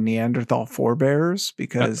says our Neanderthal forebearers,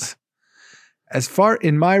 because as far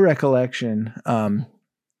in my recollection,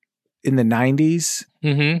 in the 90s,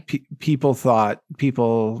 people thought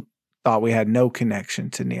we had no connection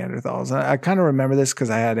to Neanderthals. I kind of remember this because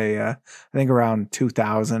I had I think around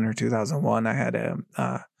 2000 or 2001, I had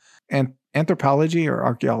an anthropology or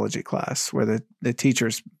archaeology class where the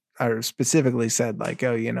teachers specifically said like,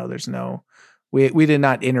 oh, you know, there's no, we did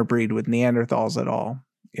not interbreed with Neanderthals at all,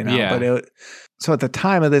 you know. Yeah. But so at the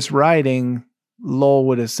time of this writing, Lowell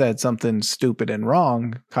would have said something stupid and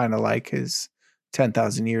wrong, kind of like his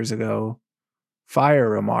 10,000 years ago fire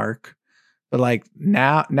remark. But like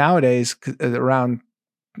nowadays, around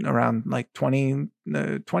around like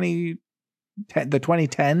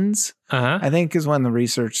 2010s, I think, is when the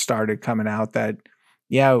research started coming out that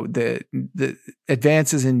the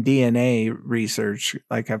advances in DNA research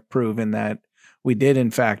like have proven that we did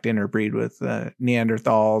in fact interbreed with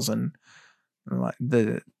Neanderthals and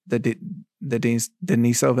the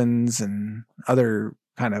Denisovans and other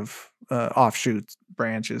kind of offshoot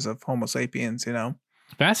branches of Homo sapiens,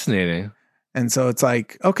 Fascinating. And so it's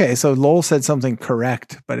like, okay, so Lowell said something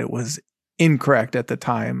correct, but it was incorrect at the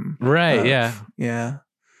time. Right. Yeah.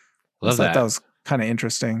 Love that. That was kind of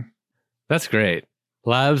interesting. That's great.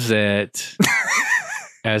 Loves it.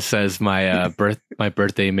 As says my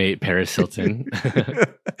birthday mate Paris Hilton.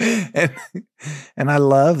 and I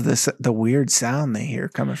love the weird sound they hear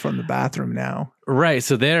coming from the bathroom now. Right.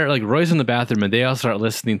 So they're like, Roy's in the bathroom and they all start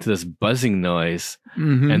listening to this buzzing noise.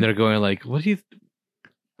 And they're going like, what do you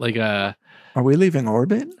like? Are we leaving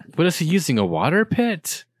orbit? What is he using? A water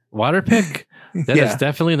pit? Water pick? That is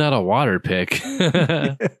definitely not a water pick.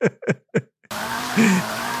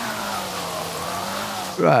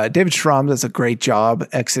 David Schramm does a great job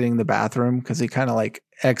exiting the bathroom because he kind of like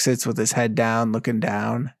exits with his head down, looking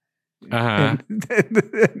down.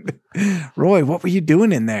 Roy, what were you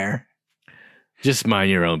doing in there? Just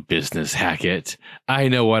mind your own business, Hackett. I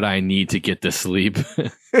know what I need to get to sleep.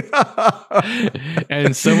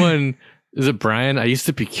 And someone, is it Brian? I used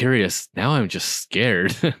to be curious. Now I'm just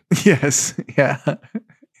scared. Yes. Yeah.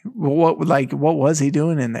 What was he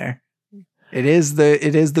doing in there? It is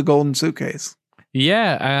the golden suitcase.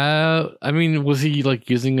 Yeah. I mean, was he like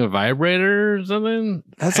using a vibrator or something?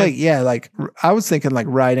 That's like I was thinking like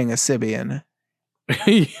riding a Sibian.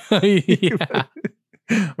 Yeah.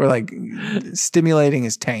 Or like stimulating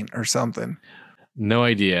his taint or something. No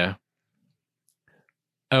idea.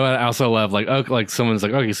 Oh, I also love like someone's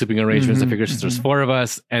like, okay, sleeping arrangements. I figure since there's 4 of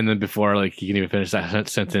us, and then before like he can even finish that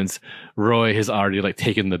sentence, Roy has already like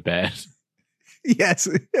taken the bed. Yes.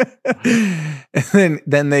 And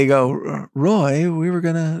then they go, Roy, we were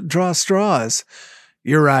gonna draw straws.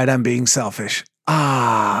 You're right, I'm being selfish.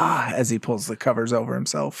 As he pulls the covers over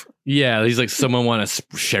himself. Yeah, he's like, someone want to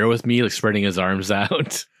share with me, like spreading his arms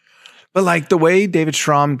out. But like the way David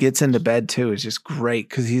Schramm gets into bed too is just great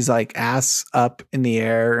because he's like ass up in the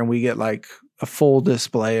air, and we get like a full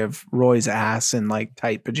display of Roy's ass in like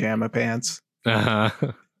tight pajama pants.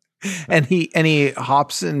 And he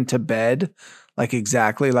hops into bed like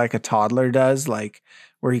exactly like a toddler does, like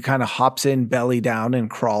where he kind of hops in belly down and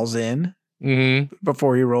crawls in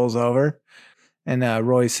before he rolls over. And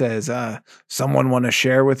Roy says, someone want to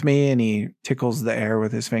share with me? And he tickles the air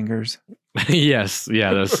with his fingers. Yes.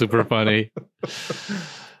 Yeah, that's super funny.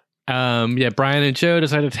 Brian and Joe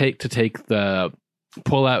decide to take the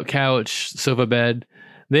pull-out couch, sofa bed.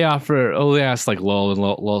 They ask like Lowell, and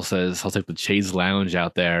Lowell says, I'll take the chaise lounge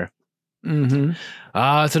out there.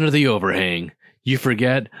 It's under the overhang. You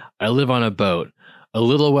forget, I live on a boat. A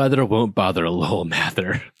little weather won't bother a Lowell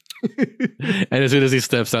Mather. And as soon as he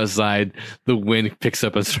steps outside, the wind picks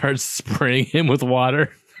up and starts spraying him with water.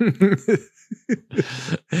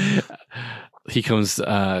 He comes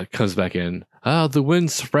back in. The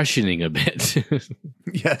wind's freshening a bit.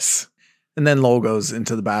 Yes. And then Lowell goes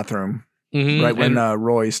into the bathroom right when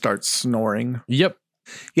Roy starts snoring. Yep.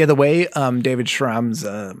 Yeah, the way David Schramm's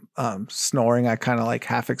snoring, I kind of like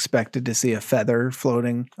half expected to see a feather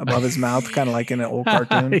floating above his mouth, kind of like in an old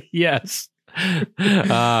cartoon. Yes.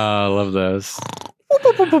 I love those.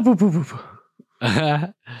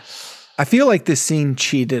 I feel like this scene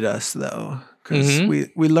cheated us though, because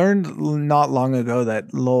we learned not long ago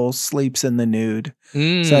that Lowell sleeps in the nude.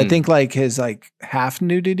 So I think like his like half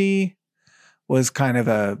nudity was kind of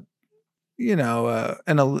a,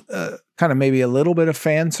 kind of maybe a little bit of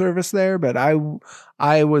fan service there, but I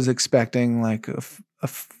was expecting like a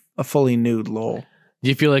fully nude Lowell. Do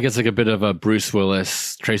you feel like it's like a bit of a Bruce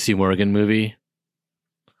Willis, Tracy Morgan movie?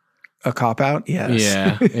 A cop out?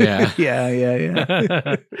 Yes. Yeah.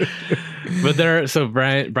 Yeah. But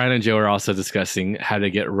Brian and Joe are also discussing how to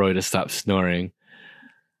get Roy to stop snoring.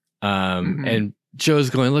 And Joe's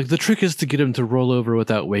going, look, the trick is to get him to roll over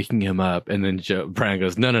without waking him up. And then Brian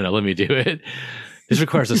goes, no, let me do it. This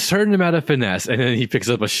requires a certain amount of finesse. And then he picks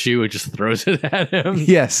up a shoe and just throws it at him.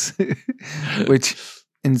 Yes. Which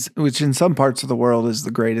in some parts of the world is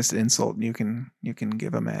the greatest insult you can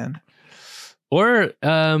give a man. Or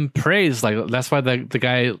praise. Like that's why the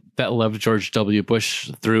guy that loved George W.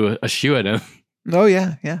 Bush threw a shoe at him. Oh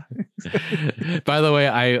yeah. By the way,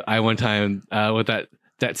 I one time with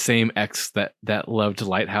that same ex that loved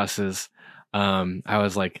lighthouses, I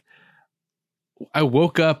was like, I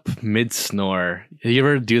woke up mid snore. You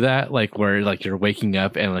ever do that? Like where like you're waking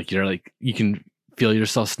up and like you're like you can feel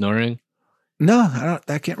yourself snoring? No,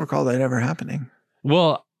 I can't recall that ever happening.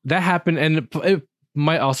 Well, that happened, and it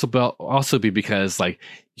might also be because like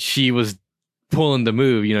she was pulling the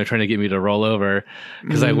move, trying to get me to roll over.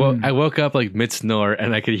 Because I woke up like mid snore,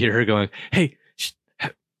 and I could hear her going, "Hey,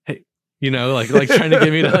 hey," like trying to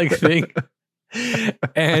get me to like think.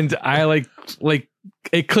 And I like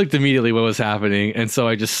it clicked immediately what was happening, and so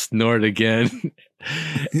I just snored again.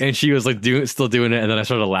 And she was like still doing it, and then I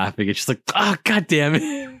started laughing, and she's like, "Oh, god damn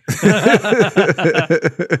it!"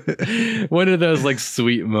 One of those like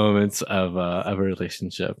sweet moments of a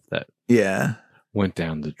relationship that went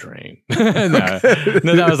down the drain. No,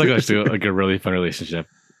 that was like a really fun relationship.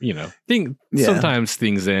 Sometimes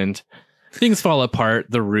things end. Things fall apart.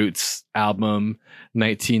 The Roots album,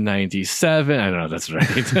 1997. I don't know. That's right.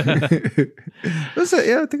 Was it?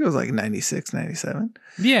 Yeah, I think it was like 96, 97.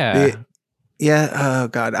 Yeah. Oh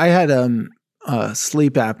God, I had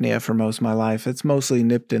sleep apnea for most of my life. It's mostly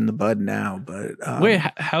nipped in the bud now. But wait,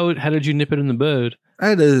 how did you nip it in the bud? I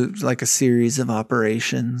had a series of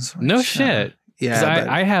operations. No shit. Yeah,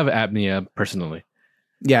 I have apnea personally.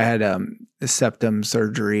 Yeah, I had a septum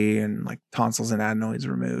surgery and like tonsils and adenoids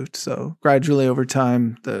removed. So gradually over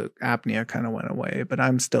time, the apnea kind of went away, but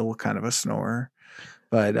I'm still kind of a snorer.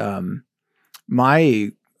 But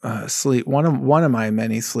my sleep, one of my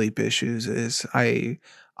many sleep issues is I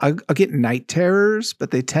get night terrors,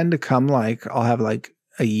 but they tend to come like I'll have like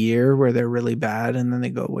a year where they're really bad and then they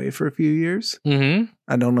go away for a few years. Mm-hmm.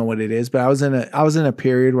 I don't know what it is, but I was in a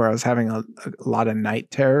period where I was having a lot of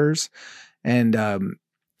night terrors, and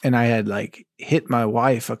I had like hit my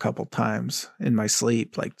wife a couple times in my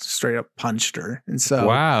sleep, like straight up punched her. And so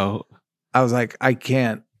wow, I was like, I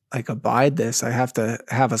can't like abide this. I have to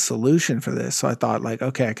have a solution for this. So I thought like,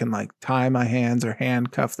 okay, I can like tie my hands or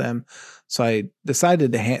handcuff them. So I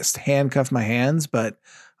decided to handcuff my hands, but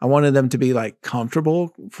I wanted them to be like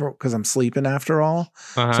comfortable because I'm sleeping after all.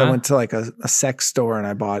 Uh-huh. So I went to like a sex store and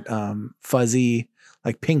I bought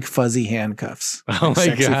pink fuzzy handcuffs. Oh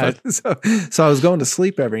my God. So I was going to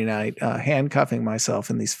sleep every night, handcuffing myself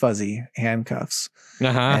in these fuzzy handcuffs.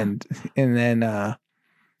 Uh-huh. And then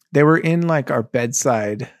they were in like our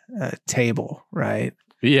bedside table, right?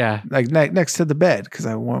 Yeah. Like next to the bed. Cause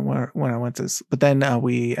when I went to, but then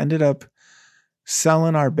we ended up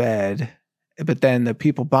selling our bed. But then the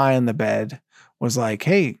people buying the bed was like,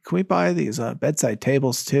 "Hey, can we buy these bedside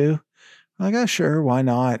tables too?" I'm like, "Oh, sure. Why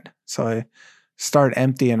not?" So I start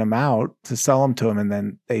emptying them out to sell them to them, and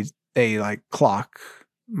then they like clock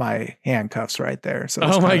my handcuffs right there. So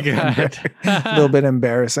oh my God, a little bit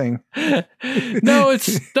embarrassing. But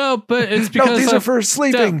it's because no, these are for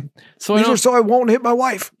sleeping. So these are so I won't hit my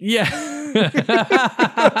wife. Yeah.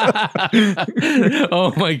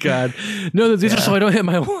 Oh my God, no, these are so I don't hit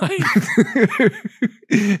my wife.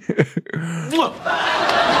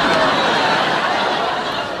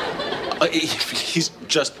 He's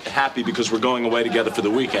just happy because we're going away together for the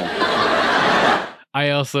weekend.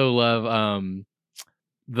 I also love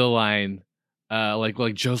the line like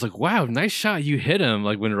Joe's like, "Wow, nice shot, you hit him,"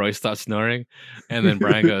 like when Roy stops snoring, and then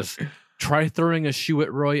Brian goes, "Try throwing a shoe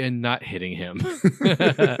at Roy and not hitting him."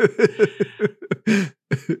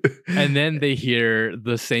 And then they hear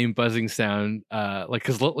the same buzzing sound,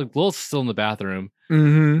 because Lil's still in the bathroom,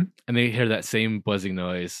 mm-hmm. and they hear that same buzzing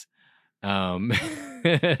noise. And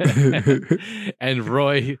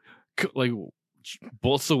Roy like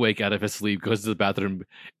bolts awake out of his sleep, goes to the bathroom,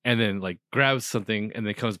 and then like grabs something, and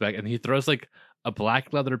then comes back, and he throws like a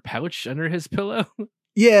black leather pouch under his pillow.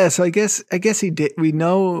 Yeah, so I guess he did. We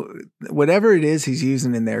know whatever it is he's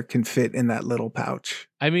using in there can fit in that little pouch.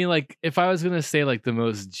 I mean, like if I was gonna say like the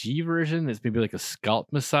most G version, it's maybe like a scalp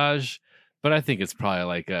massage, but I think it's probably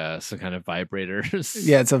like some kind of vibrators.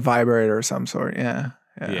 Yeah, it's a vibrator of some sort. Yeah.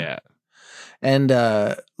 And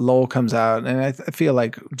Lowell comes out, and I feel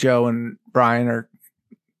like Joe and Brian are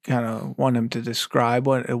kind of want him to describe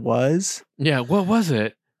what it was. Yeah, what was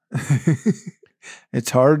it? It's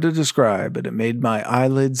hard to describe, but it made my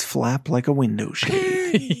eyelids flap like a window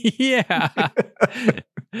shade. Yeah.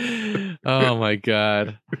 Oh my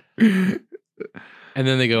God. And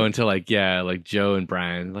then they go into like Joe and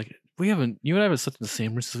Brian, like you and I have slept in the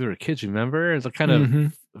same room since we were kids, remember? It's like kind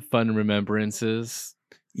of fun remembrances.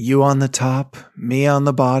 You on the top, me on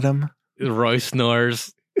the bottom. Roy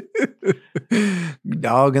snores.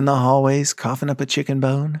 Dog in the hallways coughing up a chicken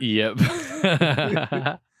bone. Yep.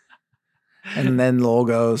 And then Lowell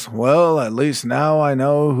goes, "Well, at least now I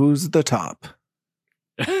know who's the top."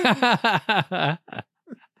 I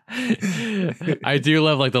do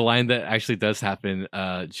love like the line that actually does happen.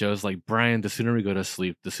 Joe's like, "Brian, the sooner we go to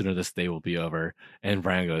sleep, the sooner this day will be over." And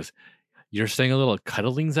Brian goes, You're saying a little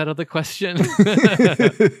cuddling's out of the question.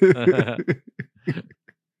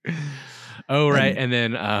 Oh, right. And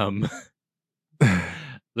then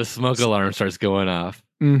the smoke alarm starts going off.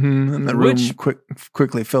 Mm-hmm. And the room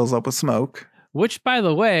quickly fills up with smoke. Which, by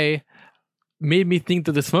the way, made me think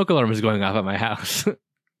that the smoke alarm was going off at my house.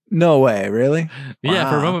 No way, really? Yeah,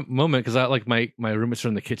 for Wow. a moment, because I like my roommates were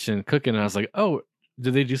in the kitchen cooking, and I was like, "Oh,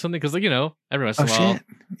 did they do something?" Because like every once in a while, Shit.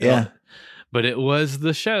 Yeah. But it was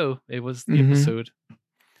the show. It was the Mhm. episode.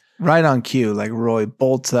 Right on cue, like Roy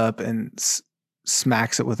bolts up and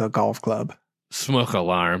smacks it with a golf club. Smoke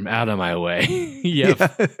alarm, out of my way. Yep.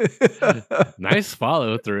 Yeah. Nice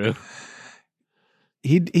follow through.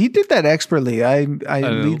 He did that expertly. I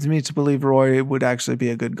know. leads me to believe Roy would actually be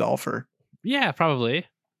a good golfer. Yeah, probably.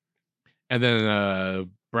 And then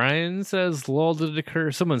Brian says, "Lol, did it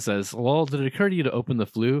occur?" Someone says, "Lol, did it occur to you to open the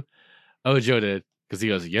flue?" Oh, Joe did. Because he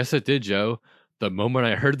goes, "Yes, it did, Joe. The moment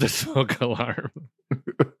I heard the smoke alarm."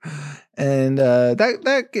 And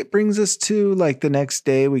that brings us to like the next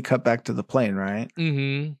day. We cut back to the plane, right?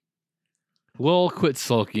 Mm-hmm. Lol, quit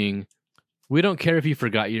sulking. We don't care if you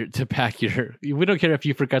forgot to pack your. We don't care if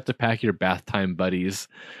you forgot to pack your bath time buddies.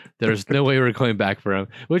 There's no way we're going back for them.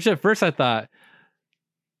 Which at first I thought.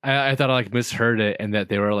 I thought I like misheard it and that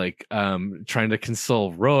they were like trying to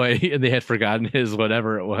console Roy and they had forgotten his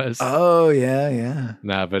whatever it was. Oh yeah.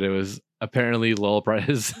 Nah, but it was apparently Lol brought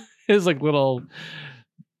his like little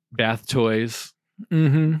bath toys.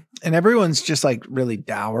 Mm-hmm. And everyone's just like really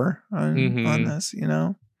dour on this, you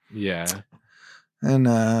know? Yeah. And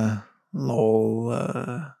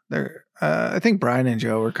Lowell, they're I think Brian and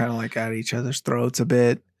Joe were kind of like at each other's throats a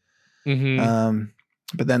bit. Mm-hmm.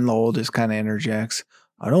 But then Lowell just kind of interjects,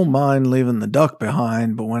 "I don't mind leaving the duck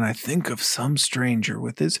behind, but when I think of some stranger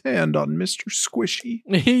with his hand on Mr. Squishy."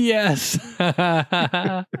 Yes.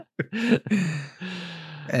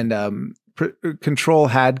 And Control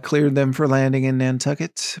had cleared them for landing in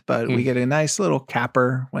Nantucket, but we get a nice little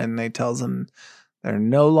capper when they tells them they're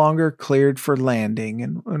no longer cleared for landing.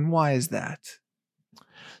 And why is that?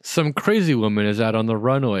 Some crazy woman is out on the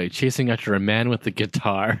runway chasing after a man with a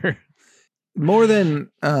guitar. More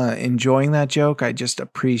than enjoying that joke, I just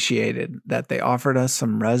appreciated that they offered us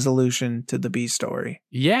some resolution to the B story.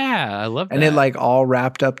 Yeah, I love that. And it like all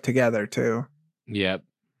wrapped up together too. Yep.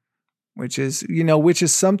 Which is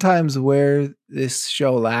sometimes where this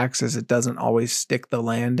show lacks, is it doesn't always stick the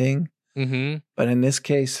landing. Mm-hmm. But in this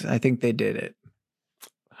case, I think they did it.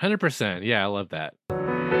 100%. Yeah, I love that.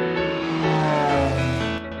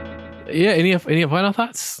 Yeah, any final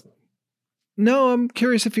thoughts? No, I'm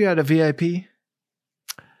curious if you had a VIP.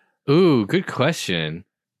 Ooh, good question.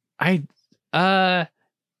 I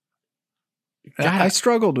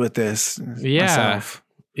struggled with this myself.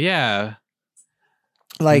 Yeah.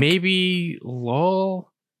 Like maybe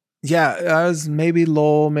Lowell. Yeah, I was maybe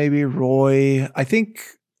Lowell, maybe Roy. I think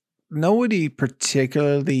nobody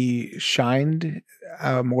particularly shined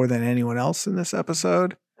more than anyone else in this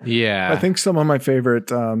episode. Yeah. I think some of my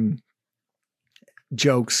favorite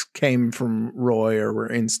jokes came from Roy or were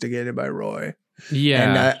instigated by Roy.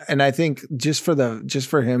 Yeah. And I think just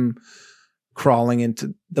for him crawling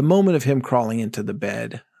into the moment of him crawling into the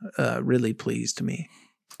bed really pleased me.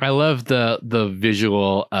 I love the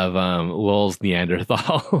visual of Lowell's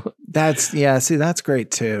Neanderthal. That's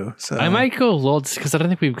great too. So I might go Lowell because I don't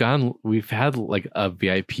think we've had like a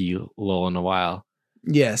VIP Lowell in a while.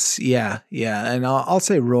 Yes, yeah, and I'll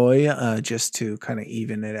say Roy just to kind of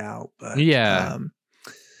even it out. But yeah,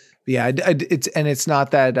 it's not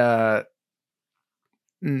that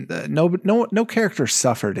no character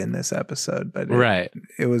suffered in this episode, but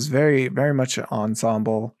it was very very much an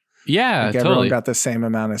ensemble. Yeah, like totally. Everyone got the same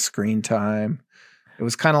amount of screen time. It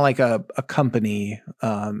was kind of like a company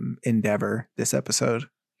endeavor this episode.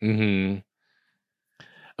 Mm-hmm.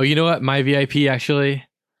 Oh, you know what? My VIP actually.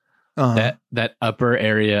 That upper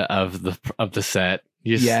area of the set.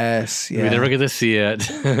 Yes, yeah. We never get to see it.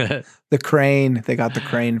 The crane. They got the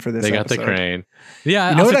crane for this. They got episode. the crane. Yeah.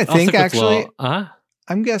 You know what I think actually? Huh?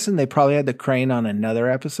 I'm guessing they probably had the crane on another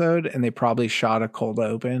episode, and they probably shot a cold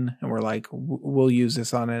open, and we're like, we'll use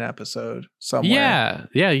this on an episode somewhere.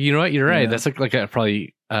 Yeah. You know what? You're right. Yeah. That's like a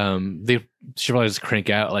probably. They should probably just crank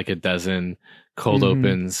out like a dozen cold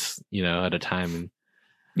opens, at a time,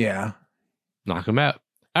 and knock them out.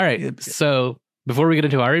 All right. So before we get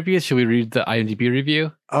into our reviews, should we read the IMDb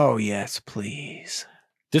review? Oh, yes, please.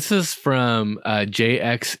 This is from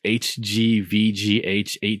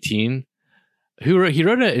JXHGVGH18. He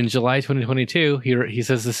wrote it in July 2022. He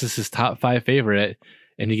says this is his top 5 favorite,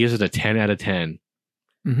 and he gives it a 10 out of 10.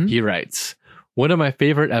 Mm-hmm. He writes, "One of my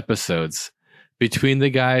favorite episodes. Between the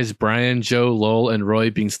guys, Brian, Joe, Lowell, and Roy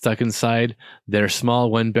being stuck inside their small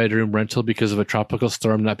one-bedroom rental because of a tropical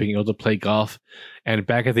storm not being able to play golf, and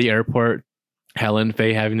back at the airport, Helen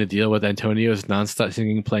Faye having to deal with Antonio's nonstop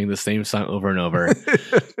singing, playing the same song over and over.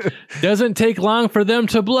 Doesn't take long for them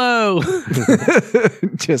to blow.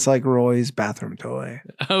 Just like Roy's bathroom toy.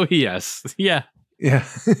 Oh, yes. Yeah. Yeah.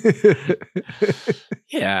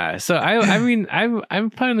 Yeah. So I mean, I'm probably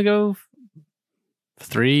gonna go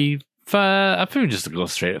 3. I'm probably just go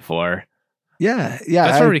straight at 4. Yeah.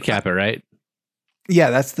 That's where we cap it, right? Yeah,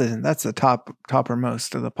 that's the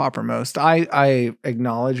toppermost of the poppermost. I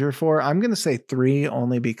acknowledge your 4. I'm going to say 3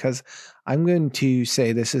 only because I'm going to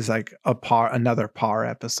say this is like another par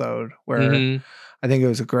episode where I think it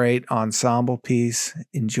was a great ensemble piece,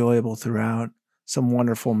 enjoyable throughout, some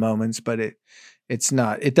wonderful moments, but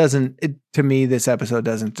to me, this episode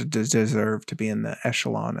doesn't deserve to be in the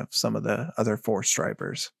echelon of some of the other 4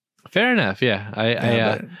 stripers. Fair enough.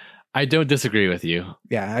 Yeah. I don't disagree with you.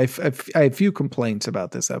 Yeah, I have a few complaints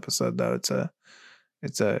about this episode, though.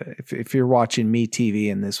 If you're watching Me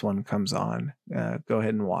TV and this one comes on, go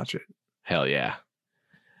ahead and watch it. Hell yeah.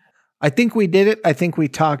 I think we did it. I think we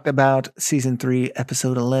talked about season 3,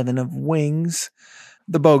 episode 11 of Wings,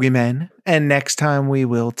 The Bogeyman. And next time we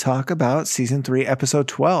will talk about season 3, episode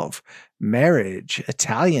 12, Marriage,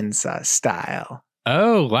 Italian style.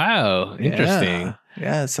 Oh, wow. Interesting.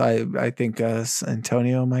 Yeah, so I think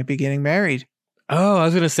Antonio might be getting married. Oh, I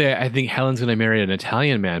was going to say, I think Helen's going to marry an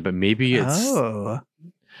Italian man, but maybe it's... Oh.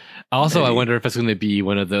 Also, I wonder if it's going to be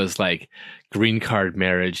one of those like green card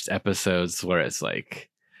marriage episodes where it's like...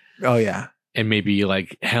 Oh, yeah. And maybe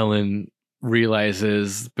like Helen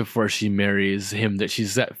realizes before she marries him that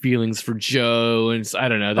she's got feelings for Joe. And I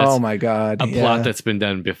don't know. That's my God. A plot that's been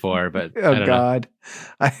done before, but oh, I don't God.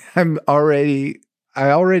 Know.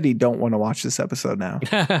 I already don't want to watch this episode now.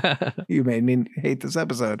 You made me hate this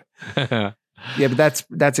episode. Yeah, but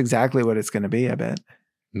that's exactly what it's going to be, I bet.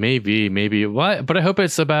 Maybe. What? But I hope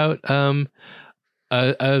it's about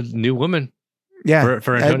a new woman. Yeah.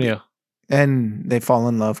 For Antonio. And they fall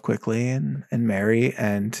in love quickly and marry,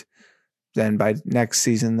 and then by next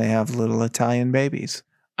season they have little Italian babies.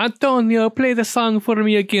 Antonio, play the song for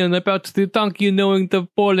me again about the donkey knowing the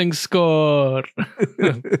bowling score.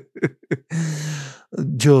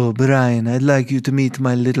 Joe, Brian, I'd like you to meet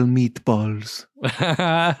my little meatballs.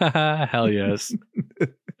 Hell yes.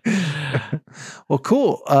 Well,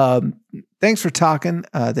 cool. Thanks for talking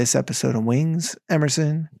this episode of Wings,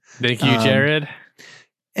 Emerson. Thank you, Jared.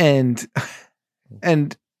 And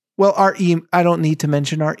well, I don't need to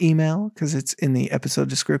mention our email because it's in the episode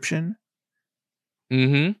description.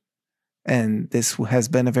 Mm-hmm. And this has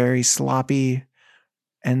been a very sloppy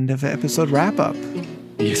end of episode wrap up.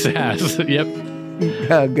 Yes, it has. Yep.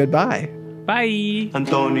 Goodbye. Bye.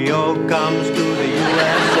 Antonio comes to the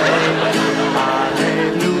USA.